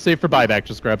not going to save for buyback,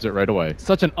 just grabs it right away.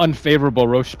 Such an unfavorable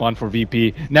Roche spawn for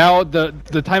VP. Now the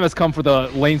time has come for the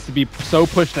lanes to be so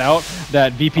pushed out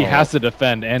that VP has to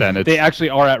defend, and they actually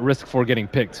are at risk for getting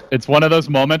picked. It's one of those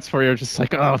moments where you're just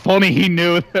like, oh, if only he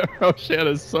knew that Roshan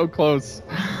is so close.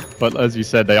 But as you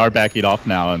said, they are backing off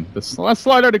now, and this last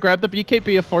Slardar to grab the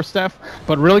BKB of Force Staff.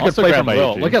 But really good Also play grabbed from by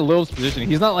Lil. AG. Look at Lil's positioning.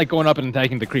 He's not like going up and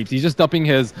attacking the creeps. He's just dumping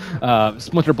his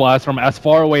Splinter Blast from as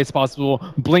far away as possible,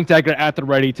 Blink Dagger at the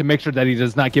ready to make sure that he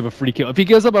does not give a free kill. If he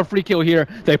gives up a free kill here,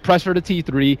 they pressure to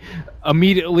T3,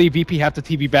 immediately VP have to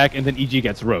TV back, and then EG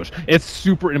gets Roche. It's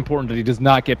super important that he does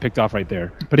not get picked off right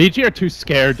there. But EG are too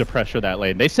scared to pressure that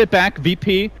lane. They sit back,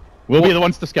 VP will be the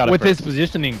ones to scout it With first. his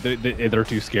positioning, they're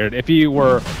too scared. If he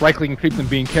were right-clicking creeps and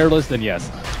being careless, then yes.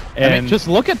 And I mean, just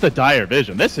look at the dire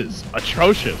vision. This is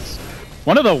atrocious.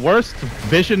 One of the worst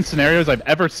vision scenarios I've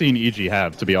ever seen EG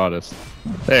have, to be honest.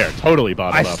 They are totally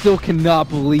bottled up. I still cannot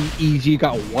believe EG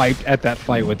got wiped at that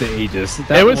fight with the Aegis.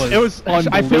 It was.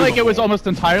 I feel like it was almost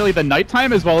entirely the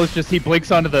nighttime, as well as just he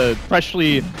blinks onto the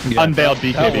freshly unveiled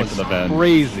BKB for the vent.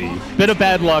 Crazy. Bit of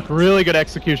bad luck. Really good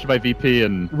execution by VP,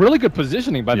 and Really good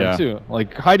positioning by them too.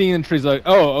 Like hiding in trees, like,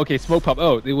 oh, okay, smoke pop.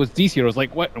 Oh, it was these heroes.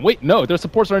 Like, what? Wait, no, their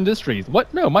supports are in this trees.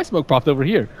 What? No, my smoke popped over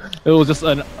here. It was just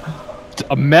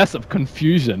a mess of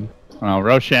confusion. well,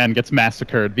 Roshan gets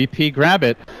massacred. VP grab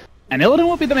it, and Illidan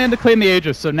will be the man to claim the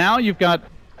Aegis. So now you've got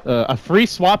a free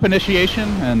swap initiation,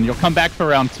 and you'll come back for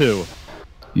round 2.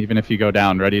 Even if you go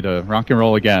down, ready to rock and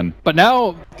roll again. But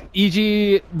now,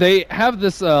 EG, they have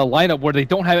this lineup where they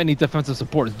don't have any defensive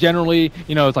supports. Generally,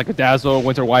 you know, it's like a Dazzle,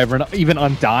 Winter Wyvern, even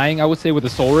Undying, I would say, with a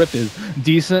Soul Rip is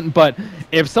decent. But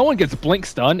if someone gets Blink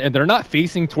stunned and they're not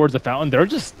facing towards the fountain, they're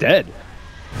just dead.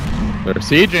 They're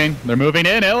sieging. They're moving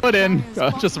in.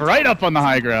 Illidan just right up on the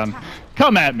high ground.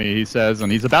 Come at me, he says,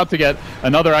 and he's about to get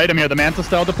another item here. The Manta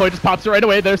Style deploy just pops it right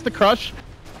away. There's the Crush.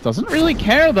 Doesn't really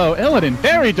care, though. Illidan,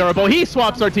 very durable. He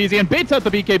swaps Artesian, baits out the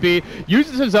BKB,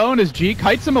 uses his own as G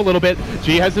kites him a little bit.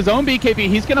 G has his own BKB.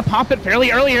 He's going to pop it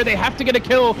fairly early here. They have to get a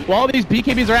kill while these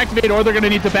BKBs are activated, or they're going to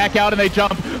need to back out, and they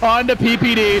jump onto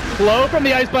PPD. Low from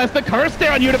the Ice Blast. The curse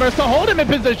there on Universe to hold him in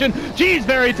position. G's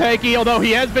very tanky, although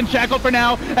he has been shackled for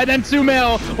now. And then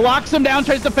Sumail locks him down,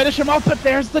 tries to finish him off, but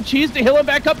there's the cheese to heal him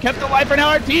back up. Kept alive for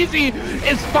now. Arteezy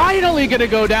is finally going to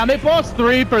go down. They've lost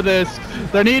 3 for this.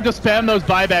 They need to spam those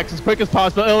buybacks as quick as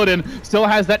possible. Illidan still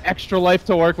has that extra life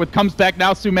to work with. Comes back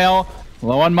now. Sumail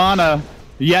low on mana.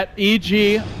 Yet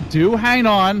EG do hang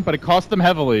on, but it cost them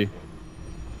heavily.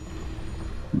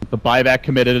 The buyback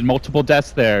committed and multiple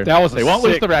deaths there. That was They won't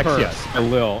lose the Rex yet. Yes.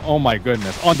 Lil. Oh my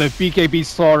goodness. On the BKB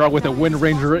Slardar with a Wind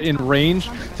Ranger in range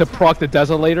to proc the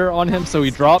Desolator on him so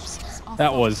he drops.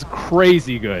 That was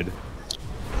crazy good.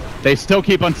 They still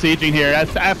keep on sieging here.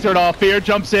 After it all, Fear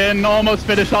jumps in, almost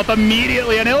finished off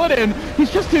immediately. And Illidan,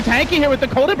 he's just too tanky here with the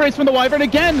cold embrace from the Wyvern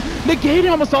again, negating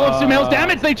almost all of Sumail's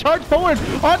damage. They charge forward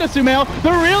onto Sumail.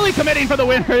 They're really committing for the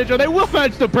win, or they will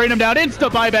manage to bring him down. Insta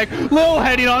buyback. Lil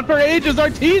heading on for ages.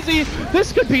 Arteezy,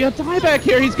 this could be a dieback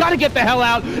here. He's got to get the hell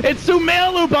out. It's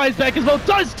Sumail who buys back as well.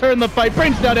 Does turn the fight,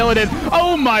 brings down Illidan.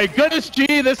 Oh my goodness,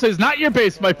 G, this is not your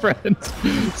base, my friends.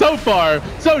 So far,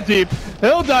 so deep.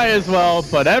 He'll die as well,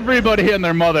 but everybody and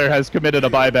their mother has committed a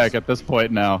buyback at this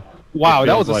point now. Wow,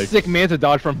 that was a sick Manta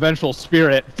dodge from Vengeful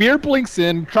Spirit. Fear blinks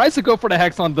in, tries to go for the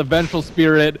Hex on the Vengeful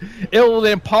Spirit.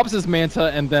 Illidan pops his Manta,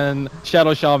 and then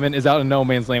Shadow Shaman is out in no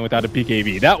man's lane without a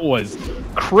BKB. That was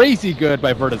crazy good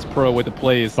by Virtus.Pro with the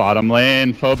plays. Bottom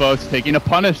lane, Phobos taking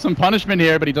some punishment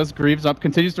here, but he does Greaves up,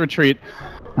 continues to retreat.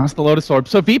 That's the Lotus Orb.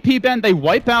 So VP Ben, they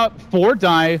wipe out 4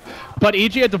 die, but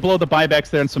EG had to blow the buybacks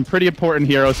there and some pretty important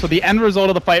heroes. So the end result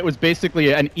of the fight was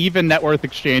basically an even net worth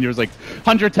exchange. It was like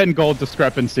 110 gold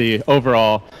discrepancy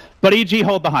overall. But EG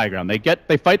hold the high ground.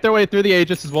 They fight their way through the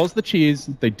Aegis as well as the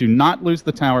Cheese. They do not lose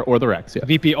the tower or the Rex yet.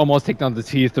 VP almost take down the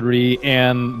T3,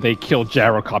 and they kill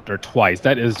Gyrocopter twice.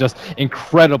 That is just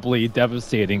incredibly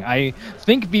devastating. I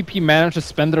think VP managed to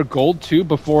spend their gold too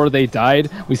before they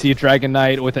died. We see Dragon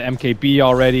Knight with the MKB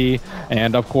already,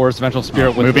 and of course Vengeful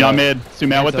Spirit with moving on mid.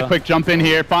 Sumail with the quick jump in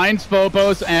here, finds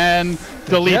Phobos and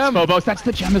deletes Phobos. That's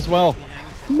the gem as well.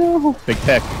 No. Big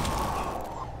pick.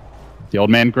 The old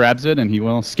man grabs it, and he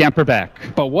will scamper back.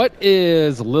 But what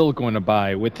is Lil going to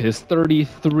buy with his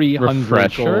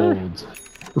 3,300 gold?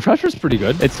 Refresher's pretty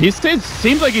good.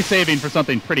 Seems like he's saving for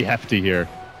something pretty hefty here.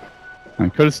 I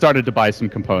could have started to buy some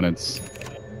components.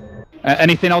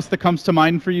 Anything else that comes to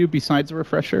mind for you besides a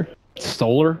refresher?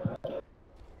 Solar?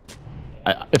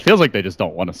 It feels like they just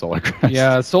don't want a Solar Crest.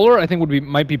 Yeah, Solar I think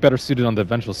might be better suited on the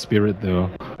Vengeful Spirit though,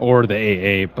 or the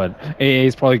AA. But AA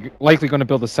is likely going to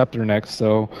build a Scepter next,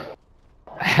 so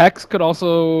Hex could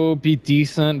also be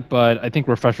decent, but I think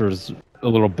Refresher is a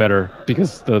little better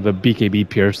because the BKB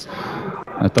Pierce.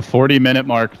 At the 40-minute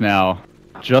mark now,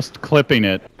 just clipping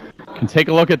it. Can take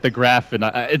a look at the graph, and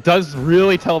it does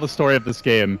really tell the story of this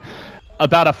game.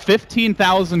 About a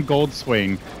 15,000 gold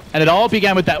swing, and it all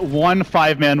began with that one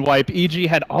 5-man wipe. EG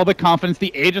had all the confidence,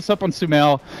 the Aegis up on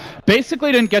Sumail.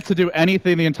 Basically didn't get to do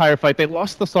anything the entire fight. They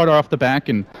lost the starter off the back,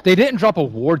 and they didn't drop a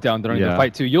ward down during the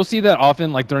fight too. You'll see that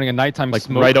often, like during a nighttime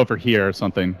smoke. Right over here or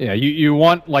something. Yeah, you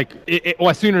want like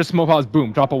as soon as smoke house,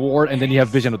 boom, drop a ward, and then you have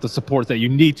vision of the supports that you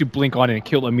need to blink on and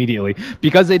kill immediately.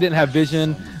 Because they didn't have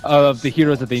vision of the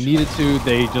heroes that they needed to,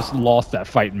 they just lost that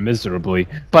fight miserably.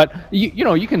 But you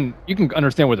know you can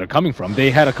understand where they're coming from.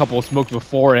 They had a couple of smokes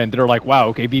before, and they're like, wow,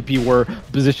 okay, VP were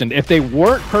positioned. If they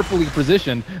weren't perfectly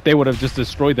positioned, they would have just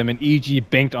destroyed them, and EG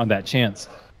banked on that chance.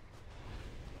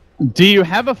 Do you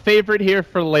have a favorite here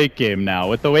for late game now?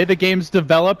 With the way the game's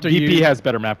developed, VP has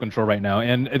better map control right now,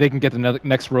 and they can get the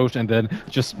next Roche and then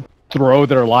just throw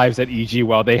their lives at EG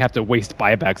while they have to waste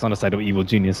buybacks on the side of Evil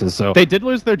Geniuses. So they did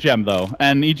lose their gem though,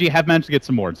 and EG have managed to get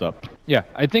some wards up. Yeah,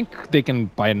 I think they can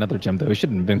buy another gem though. It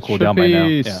shouldn't have been cooled down by now.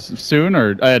 Yeah. Soon,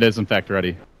 or it is in fact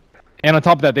ready. And on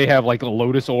top of that, they have like a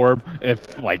Lotus Orb.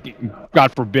 If like,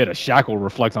 God forbid, a Shackle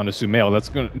reflects onto Sumail,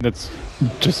 that's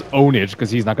just ownage because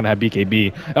he's not gonna have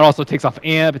BKB. It also takes off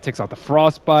Amp. It takes out the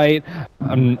Frostbite.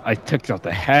 I took out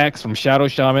the Hex from Shadow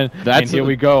Shaman. And here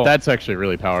we go. That's actually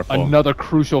really powerful. Another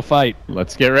crucial fight.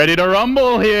 Let's get ready to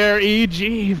rumble here.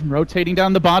 EG rotating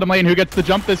down the bottom lane. Who gets the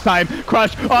jump this time?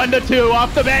 Crush onto 2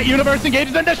 off the bat. Universe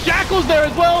engages into Shackles there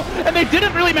as well, and they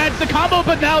didn't really match the combo.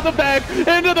 But now the back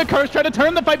into the curse, try to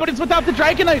turn the fight, but it's without the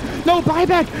Dragon Knight. No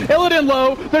buyback. Illidan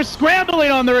low. They're scrambling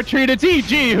on the retreat. It's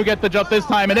EG who get the jump this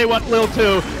time, and they want Lil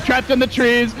 2 trapped in the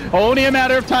trees. Only a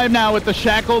matter of time now with the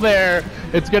Shackle there.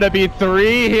 It's going to be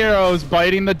 3 heroes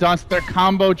biting the dust. Their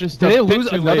combo just... Did they lose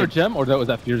another gem, or was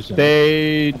that Fear's gem?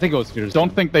 I think it was Fear's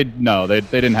gem. No, they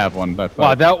didn't have one.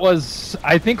 Wow, that was...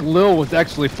 I think Lil was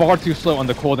actually far too slow on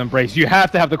the Cold Embrace. You have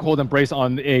to have the Cold Embrace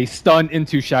on a stun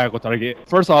into Shackle target.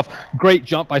 First off, great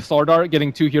jump by Slardar,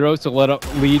 getting 2 heroes to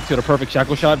lead to the perfect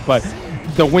Shackle shot, but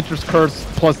the Winter's Curse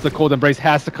plus the Cold Embrace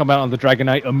has to come out on the Dragon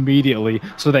Knight immediately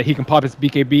so that he can pop his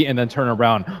BKB and then turn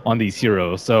around on these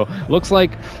heroes. So looks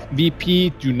like VP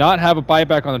do not have a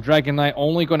buyback on the Dragon Knight,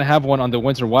 only going to have one on the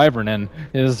Winter Wyvern, and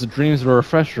his dreams of a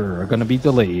refresher are going to be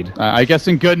delayed. I guess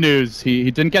in good news, he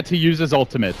didn't get to use his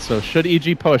ultimate, so should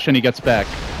EG push and he gets back,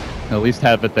 at least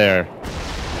have it there.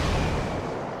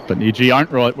 But EG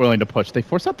aren't willing to push. They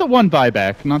force out the 1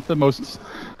 buyback, not the most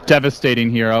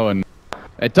devastating hero, and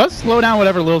it does slow down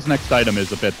whatever Lil's next item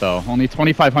is a bit, though. Only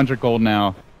 2,500 gold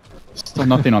now. Still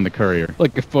nothing on the courier.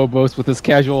 Like a Phobos with his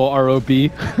casual ROB.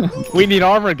 We need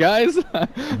armor, guys.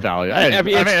 Value. I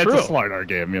mean, it's true. It's a Slardar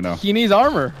game, you know. He needs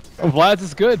armor. Vlad's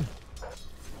is good.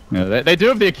 Yeah, they do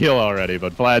have the Akila already,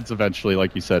 but Vlad's eventually,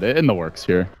 like you said, in the works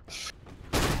here.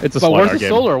 It's a But Slardar where's the game.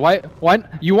 solar? Why?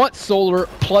 You want solar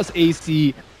plus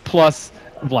AC plus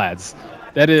Vlad's.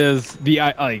 That is the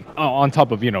on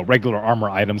top of regular armor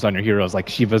items on your heroes like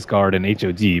Shiva's Guard and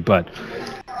HOD, but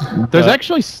there's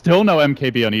actually still no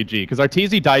MKB on EG because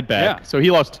Arteezy died back, so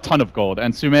he lost a ton of gold,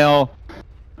 and Sumail,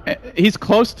 he's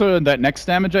close to that next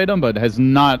damage item, but has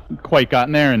not quite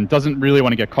gotten there and doesn't really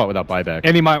want to get caught without buyback.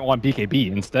 And he might want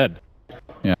BKB instead.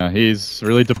 Yeah, he's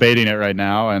really debating it right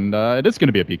now, and it is going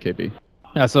to be a BKB.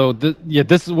 Yeah, so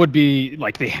this would be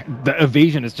like the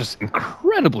evasion is just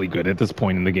incredibly good at this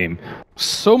point in the game.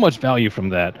 So much value from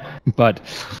that, but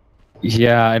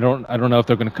yeah, I don't know if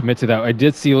they're going to commit to that. I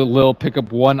did see Lil pick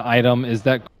up one item. Is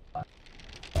that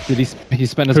did he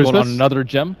spend his gold on another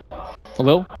gem?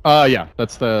 Lil? Yeah,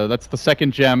 that's the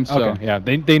second gem. So okay, yeah,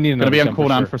 they need another. Gonna be on gem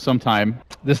cooldown for some time.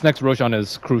 This next Roshan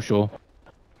is crucial.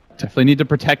 Definitely need to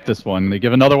protect this one. They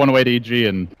give another one away to EG,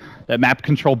 and that map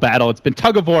control battle, it's been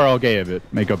tug of war all game. It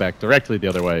may go back directly the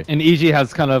other way. And EG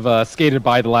has kind of skated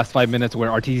by the last 5 minutes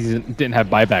where Arteezy didn't have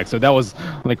buyback, so that was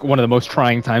like one of the most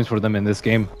trying times for them in this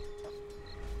game.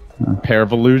 A pair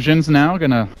of illusions now,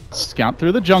 gonna scout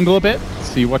through the jungle a bit,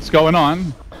 see what's going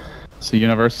on. See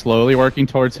Universe slowly working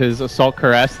towards his Assault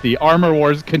Caress. The armor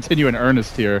wars continue in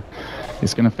earnest here.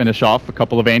 He's gonna finish off a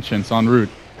couple of Ancients en route.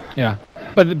 Yeah.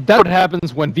 But that's what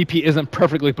happens when VP isn't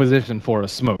perfectly positioned for a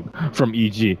smoke from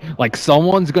EG. Like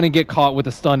someone's gonna get caught with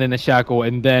a stun and a shackle,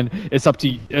 and then it's up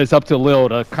to Lil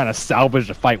to kind of salvage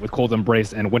the fight with Cold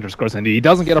Embrace and Winter's Curse. And he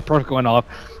doesn't get a perfect one off,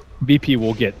 VP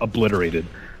will get obliterated.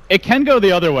 It can go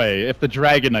the other way if the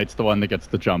Dragon Knight's the one that gets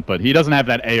the jump, but he doesn't have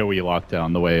that AoE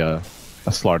lockdown the way a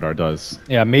Slardar does.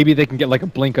 Yeah, maybe they can get like a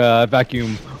blink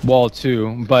vacuum wall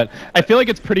too, but I feel like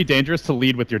it's pretty dangerous to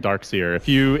lead with your Darkseer if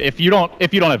you don't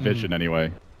have vision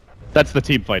anyway. That's the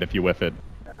team fight if you whiff it.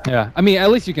 Yeah, I mean at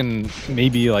least you can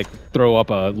maybe like throw up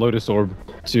a Lotus Orb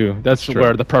too. That's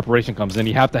where the preparation comes in.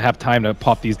 You have to have time to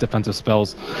pop these defensive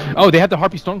spells. Oh, they have the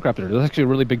Harpy Stormcrafter. That's actually a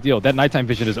really big deal. That nighttime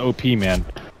vision is OP, man.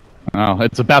 Oh,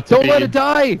 it's about to Don't let it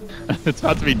die! It's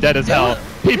about to be dead as hell.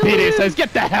 PPD says,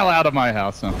 get the hell out of my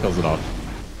house, and kills it off.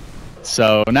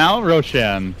 So now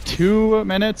Roshan, 2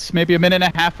 minutes, maybe a minute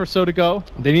and a half or so to go.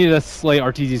 They need to slay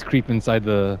Arteezy's creep inside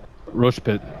the Roche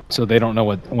pit, so they don't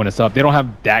know when it's up. They don't have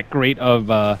that great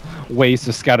of ways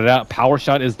to scout it out. Power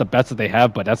Shot is the best that they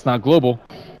have, but that's not global.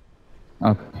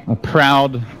 A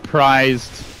proud,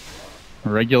 prized,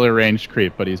 regular ranged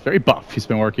creep, but he's very buff. He's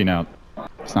been working out.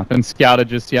 It's not been scouted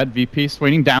just yet. VP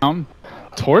swinging down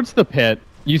towards the pit.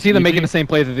 You see them making the same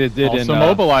play that they did also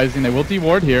mobilizing. They will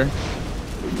deward here.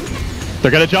 They're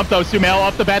going to jump, though. Sumail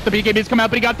off the bat. The BKB's come out,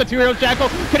 but he got the 2-hero shackle.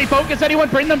 Can he focus anyone?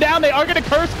 Bring them down. They are going to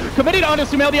curse. Committing onto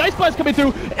Sumail. The Ice Blast coming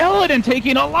through. Illidan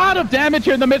taking a lot of damage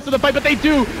here in the midst of the fight, but they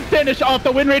do finish off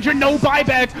the Wind Ranger. No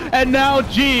buyback. And now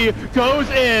G goes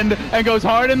in and goes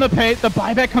hard in the paint. The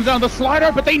buyback comes out on the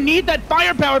Slardar, but they need that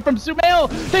firepower from Sumail.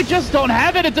 They just don't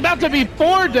have it. It's about to be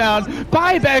 4 down.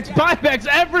 Buybacks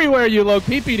everywhere, you low.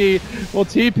 PPD will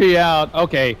TP out.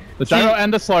 Okay. The Gyro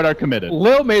and the Slardar committed.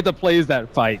 Lil made the plays that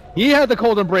fight. He had the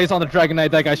Cold Embrace on the Dragon Knight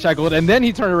that got shackled, and then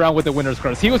he turned around with the Winter's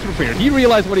Curse. He was prepared. He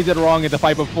realized what he did wrong in the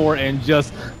fight before and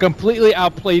just completely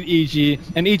outplayed EG,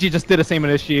 and EG just did the same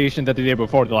initiation that they did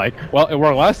before. They're like, well, it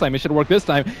worked last time, it should work this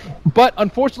time. But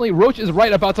unfortunately, Roach is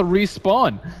right about to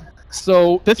respawn.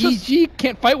 So EG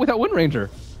can't fight without Wind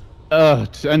Ranger.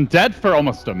 And dead for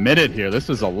almost a minute here. This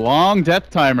is a long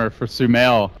death timer for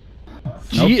Sumail.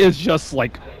 G is just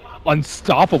like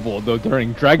unstoppable though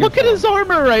during Dragon. Look at his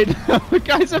armor right now. The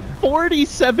guy's at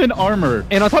 47 armor.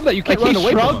 And on top of that, you can't run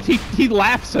away from him. He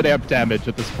laughs at amp damage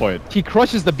at this point. He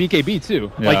crushes the BKB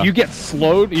too. Yeah. Like you get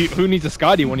slowed. Who needs a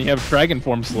Scotty when you have Dragon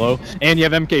Form slow and you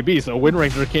have MKB? So Wind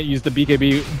Ranger can't use the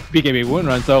BKB Wind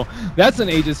Run. So that's an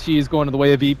Aegis Cheese going to the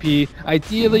way of VP.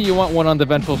 Ideally, you want one on the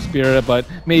Vengeful Spirit, but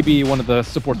maybe one of the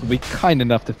supports will be kind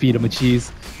enough to feed him a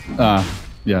cheese.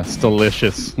 Yes,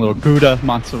 delicious. Little Gouda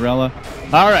mozzarella.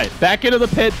 All right, back into the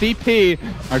pit. VP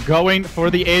are going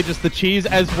for the Aegis, the cheese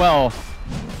as well.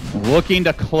 Looking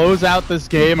to close out this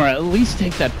game, or at least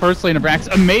take that first lane of Rax.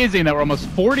 Amazing that we're almost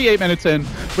 48 minutes in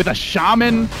with a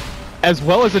Shaman as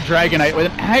well as a Dragonite,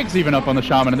 with an Ags even up on the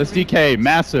Shaman. And this DK,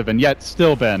 massive, and yet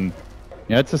still been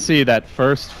yet to see that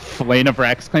first lane of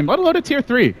Rax claim, let alone a tier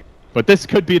 3. But this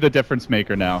could be the difference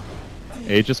maker now.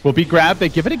 Aegis will be grabbed. They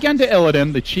give it again to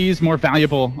Illidan. The cheese more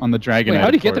valuable on the Dragon. Wait, how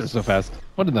did he get there so fast?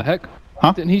 What in the heck?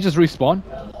 Huh? Didn't he just respawn?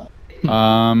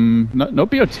 No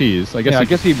BOTs. I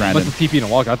guess he ran must have TP'd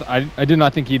and walked. I did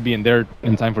not think he'd be in there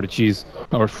in time for the cheese,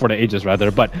 or for the Aegis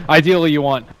rather. But ideally, you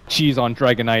want cheese on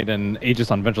Dragon Knight and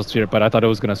Aegis on Vengeful Spirit. But I thought it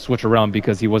was gonna switch around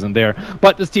because he wasn't there.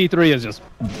 But this T3 is just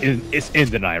it's in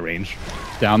deny range.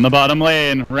 Down the bottom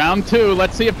lane, round 2.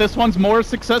 Let's see if this one's more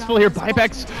successful here.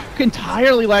 Buybacks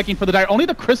entirely lacking for the Dire. Only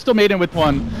the Crystal Maiden with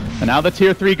one. And now the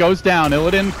tier 3 goes down.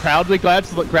 Illidan proudly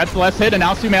grabs the last hit, and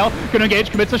now Sumail gonna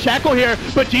engage, commits a shackle here.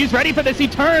 But G's ready for this. He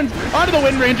turns onto the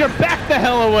Wind Ranger, back the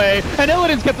hell away. And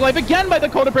Illidan's kept alive again by the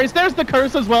Cold Embrace. There's the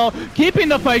curse as well, keeping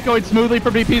the fight going smoothly for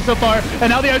VP so far.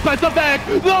 And now the Ice Blast back.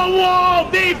 The wall,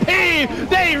 VP!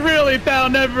 They really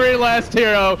found every last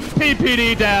hero.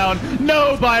 PPD down.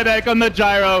 No buyback on the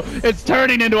Gyro. It's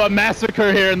turning into a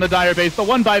massacre here in the Dire base. The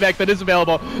one buyback that is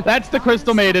available, that's the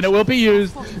Crystal Maiden. It will be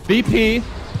used. VP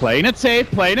playing it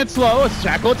safe, playing it slow. A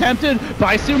shackle attempted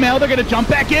by Sumail. They're going to jump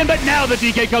back in, but now the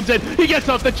DK comes in. He gets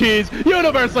off the cheese.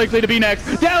 Universe likely to be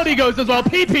next. Down he goes as well.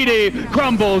 PPD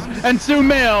crumbles, and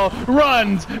Sumail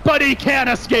runs, but he can't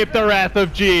escape the wrath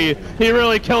of G. He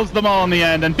really kills them all in the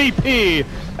end, and VP,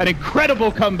 an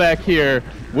incredible comeback here,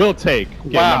 will take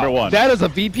game number 1. That is a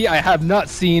VP I have not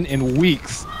seen in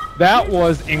weeks. That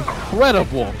was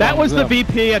incredible. That was the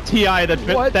VP at TI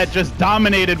that just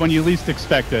dominated when you least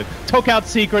expected. Took out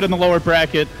Secret in the lower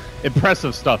bracket.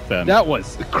 Impressive stuff, Ben. That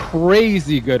was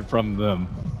crazy good from them.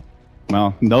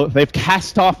 Well, no, they've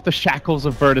cast off the shackles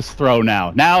of Virtus.Pro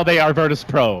now. Now they are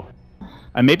Virtus.Pro.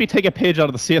 And maybe take a page out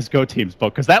of the CSGO team's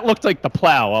book, because that looked like the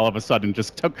plow all of a sudden.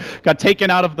 Just got taken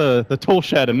out of the tool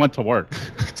shed and went to work.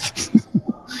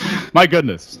 My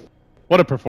goodness. What a performance.